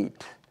fervent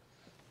heat.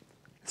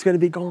 It's going to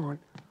be gone.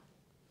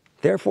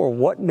 Therefore,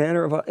 what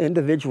manner of an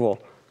individual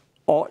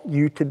ought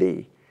you to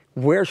be?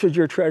 Where should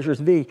your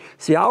treasures be?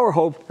 See, our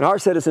hope and our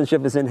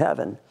citizenship is in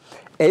heaven.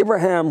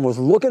 Abraham was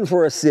looking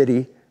for a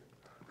city,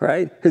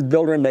 right? His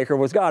builder and maker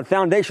was God.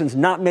 Foundations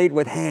not made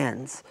with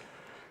hands.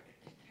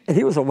 And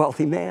he was a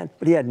wealthy man,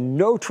 but he had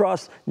no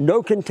trust,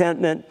 no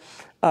contentment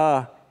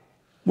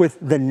with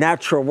the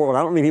natural world.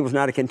 I don't mean he was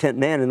not a content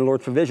man in the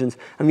Lord's provisions.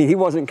 I mean, he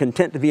wasn't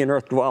content to be an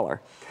earth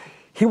dweller.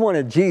 He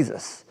wanted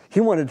Jesus. He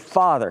wanted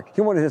Father.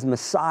 He wanted his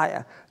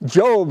Messiah.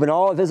 Job, in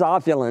all of his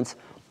opulence,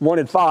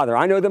 wanted Father.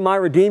 I know that my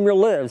Redeemer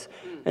lives,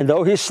 and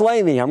though he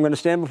slay me, I'm going to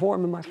stand before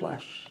him in my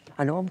flesh.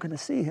 I know I'm going to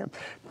see him.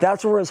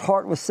 That's where his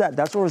heart was set.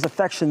 That's where his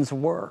affections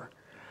were.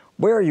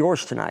 Where are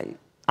yours tonight?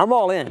 I'm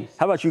all in.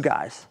 How about you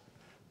guys?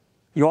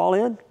 You all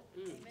in?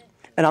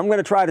 And I'm going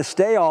to try to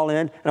stay all in,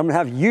 and I'm going to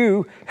have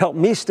you help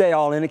me stay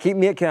all in and keep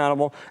me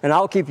accountable, and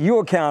I'll keep you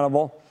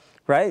accountable,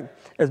 right,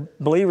 as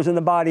believers in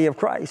the body of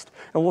Christ,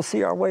 and we'll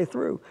see our way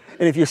through.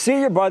 And if you see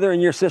your brother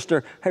and your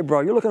sister, hey, bro,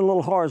 you're looking a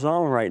little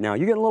horizontal right now.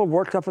 You're getting a little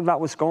worked up about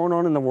what's going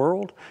on in the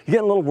world. You're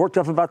getting a little worked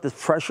up about this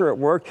pressure at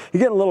work. You're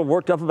getting a little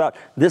worked up about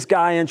this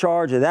guy in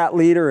charge or that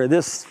leader or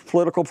this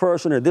political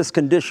person or this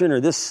condition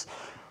or this.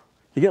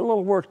 You're getting a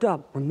little worked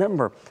up.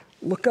 Remember,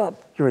 look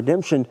up. Your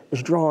redemption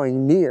is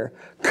drawing near.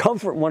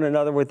 Comfort one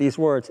another with these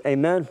words.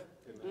 Amen?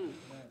 Amen.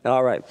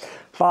 All right.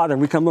 Father,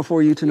 we come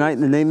before you tonight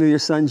in the name of your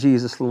Son,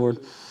 Jesus, Lord.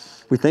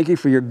 We thank you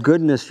for your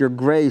goodness, your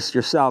grace,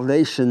 your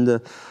salvation,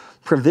 the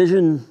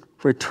provision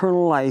for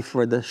eternal life,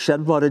 for the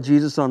shed blood of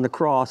Jesus on the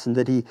cross, and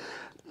that he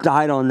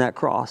died on that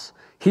cross.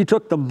 He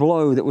took the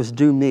blow that was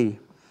due me.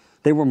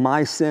 They were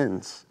my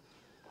sins.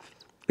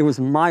 It was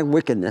my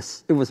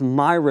wickedness. It was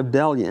my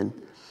rebellion.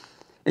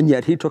 And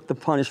yet he took the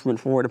punishment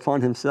for it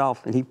upon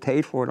himself, and he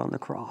paid for it on the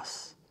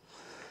cross.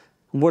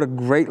 What a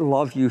great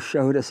love you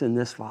showed us in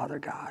this, Father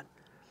God.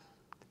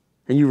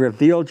 And you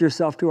revealed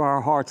yourself to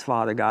our hearts,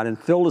 Father God, and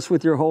filled us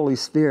with your Holy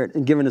Spirit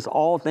and given us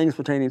all things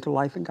pertaining to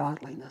life and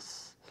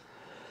godliness.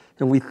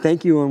 And we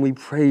thank you and we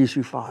praise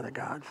you, Father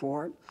God,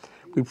 for it.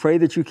 We pray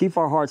that you keep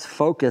our hearts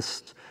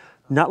focused,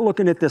 not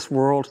looking at this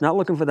world, not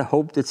looking for the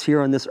hope that's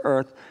here on this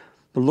earth,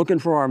 but looking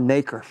for our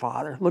Maker,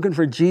 Father, looking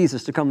for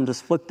Jesus to come and to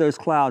split those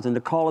clouds and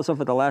to call us up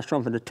at the last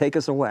trump and to take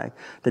us away.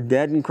 The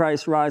dead in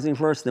Christ rising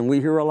first, then we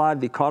here alive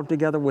be caught up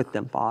together with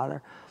them,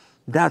 Father.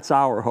 That's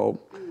our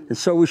hope. And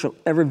so we shall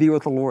ever be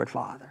with the Lord,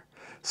 Father.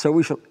 So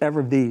we shall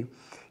ever be.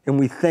 And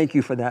we thank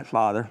you for that,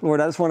 Father. Lord,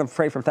 I just want to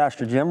pray for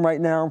Pastor Jim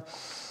right now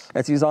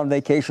as he's on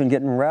vacation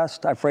getting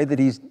rest. I pray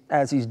that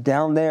as he's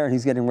down there and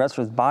he's getting rest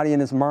for his body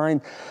and his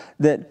mind,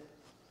 that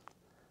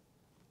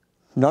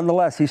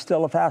nonetheless, he's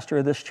still a pastor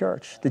of this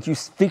church, that you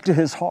speak to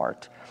his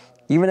heart.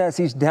 Even as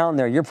he's down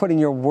there, you're putting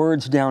your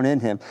words down in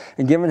him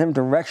and giving him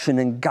direction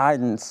and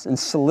guidance and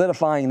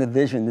solidifying the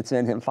vision that's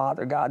in him,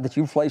 Father God, that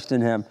you've placed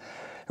in him.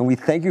 And we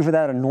thank you for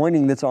that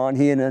anointing that's on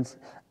him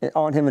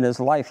in his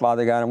life,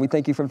 Father God. And we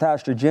thank you for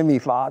Pastor Jimmy,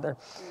 Father,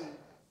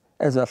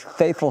 as a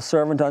faithful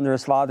servant under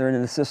his father and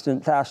an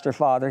assistant pastor,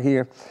 Father,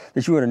 here,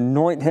 that you would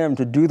anoint him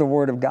to do the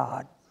word of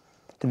God,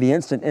 to be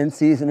instant in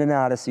season and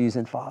out of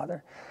season,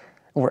 Father.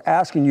 And we're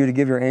asking you to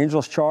give your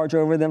angels charge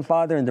over them,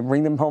 Father, and to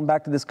bring them home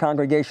back to this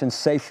congregation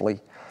safely,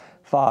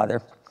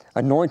 Father,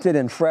 anointed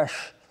and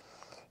fresh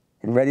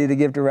and ready to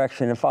give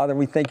direction. And Father,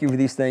 we thank you for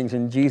these things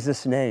in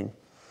Jesus' name.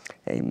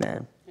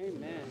 Amen.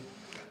 Amen.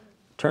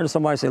 Turn to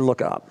somebody and say,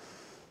 look up.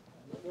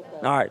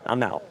 All right,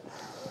 I'm out.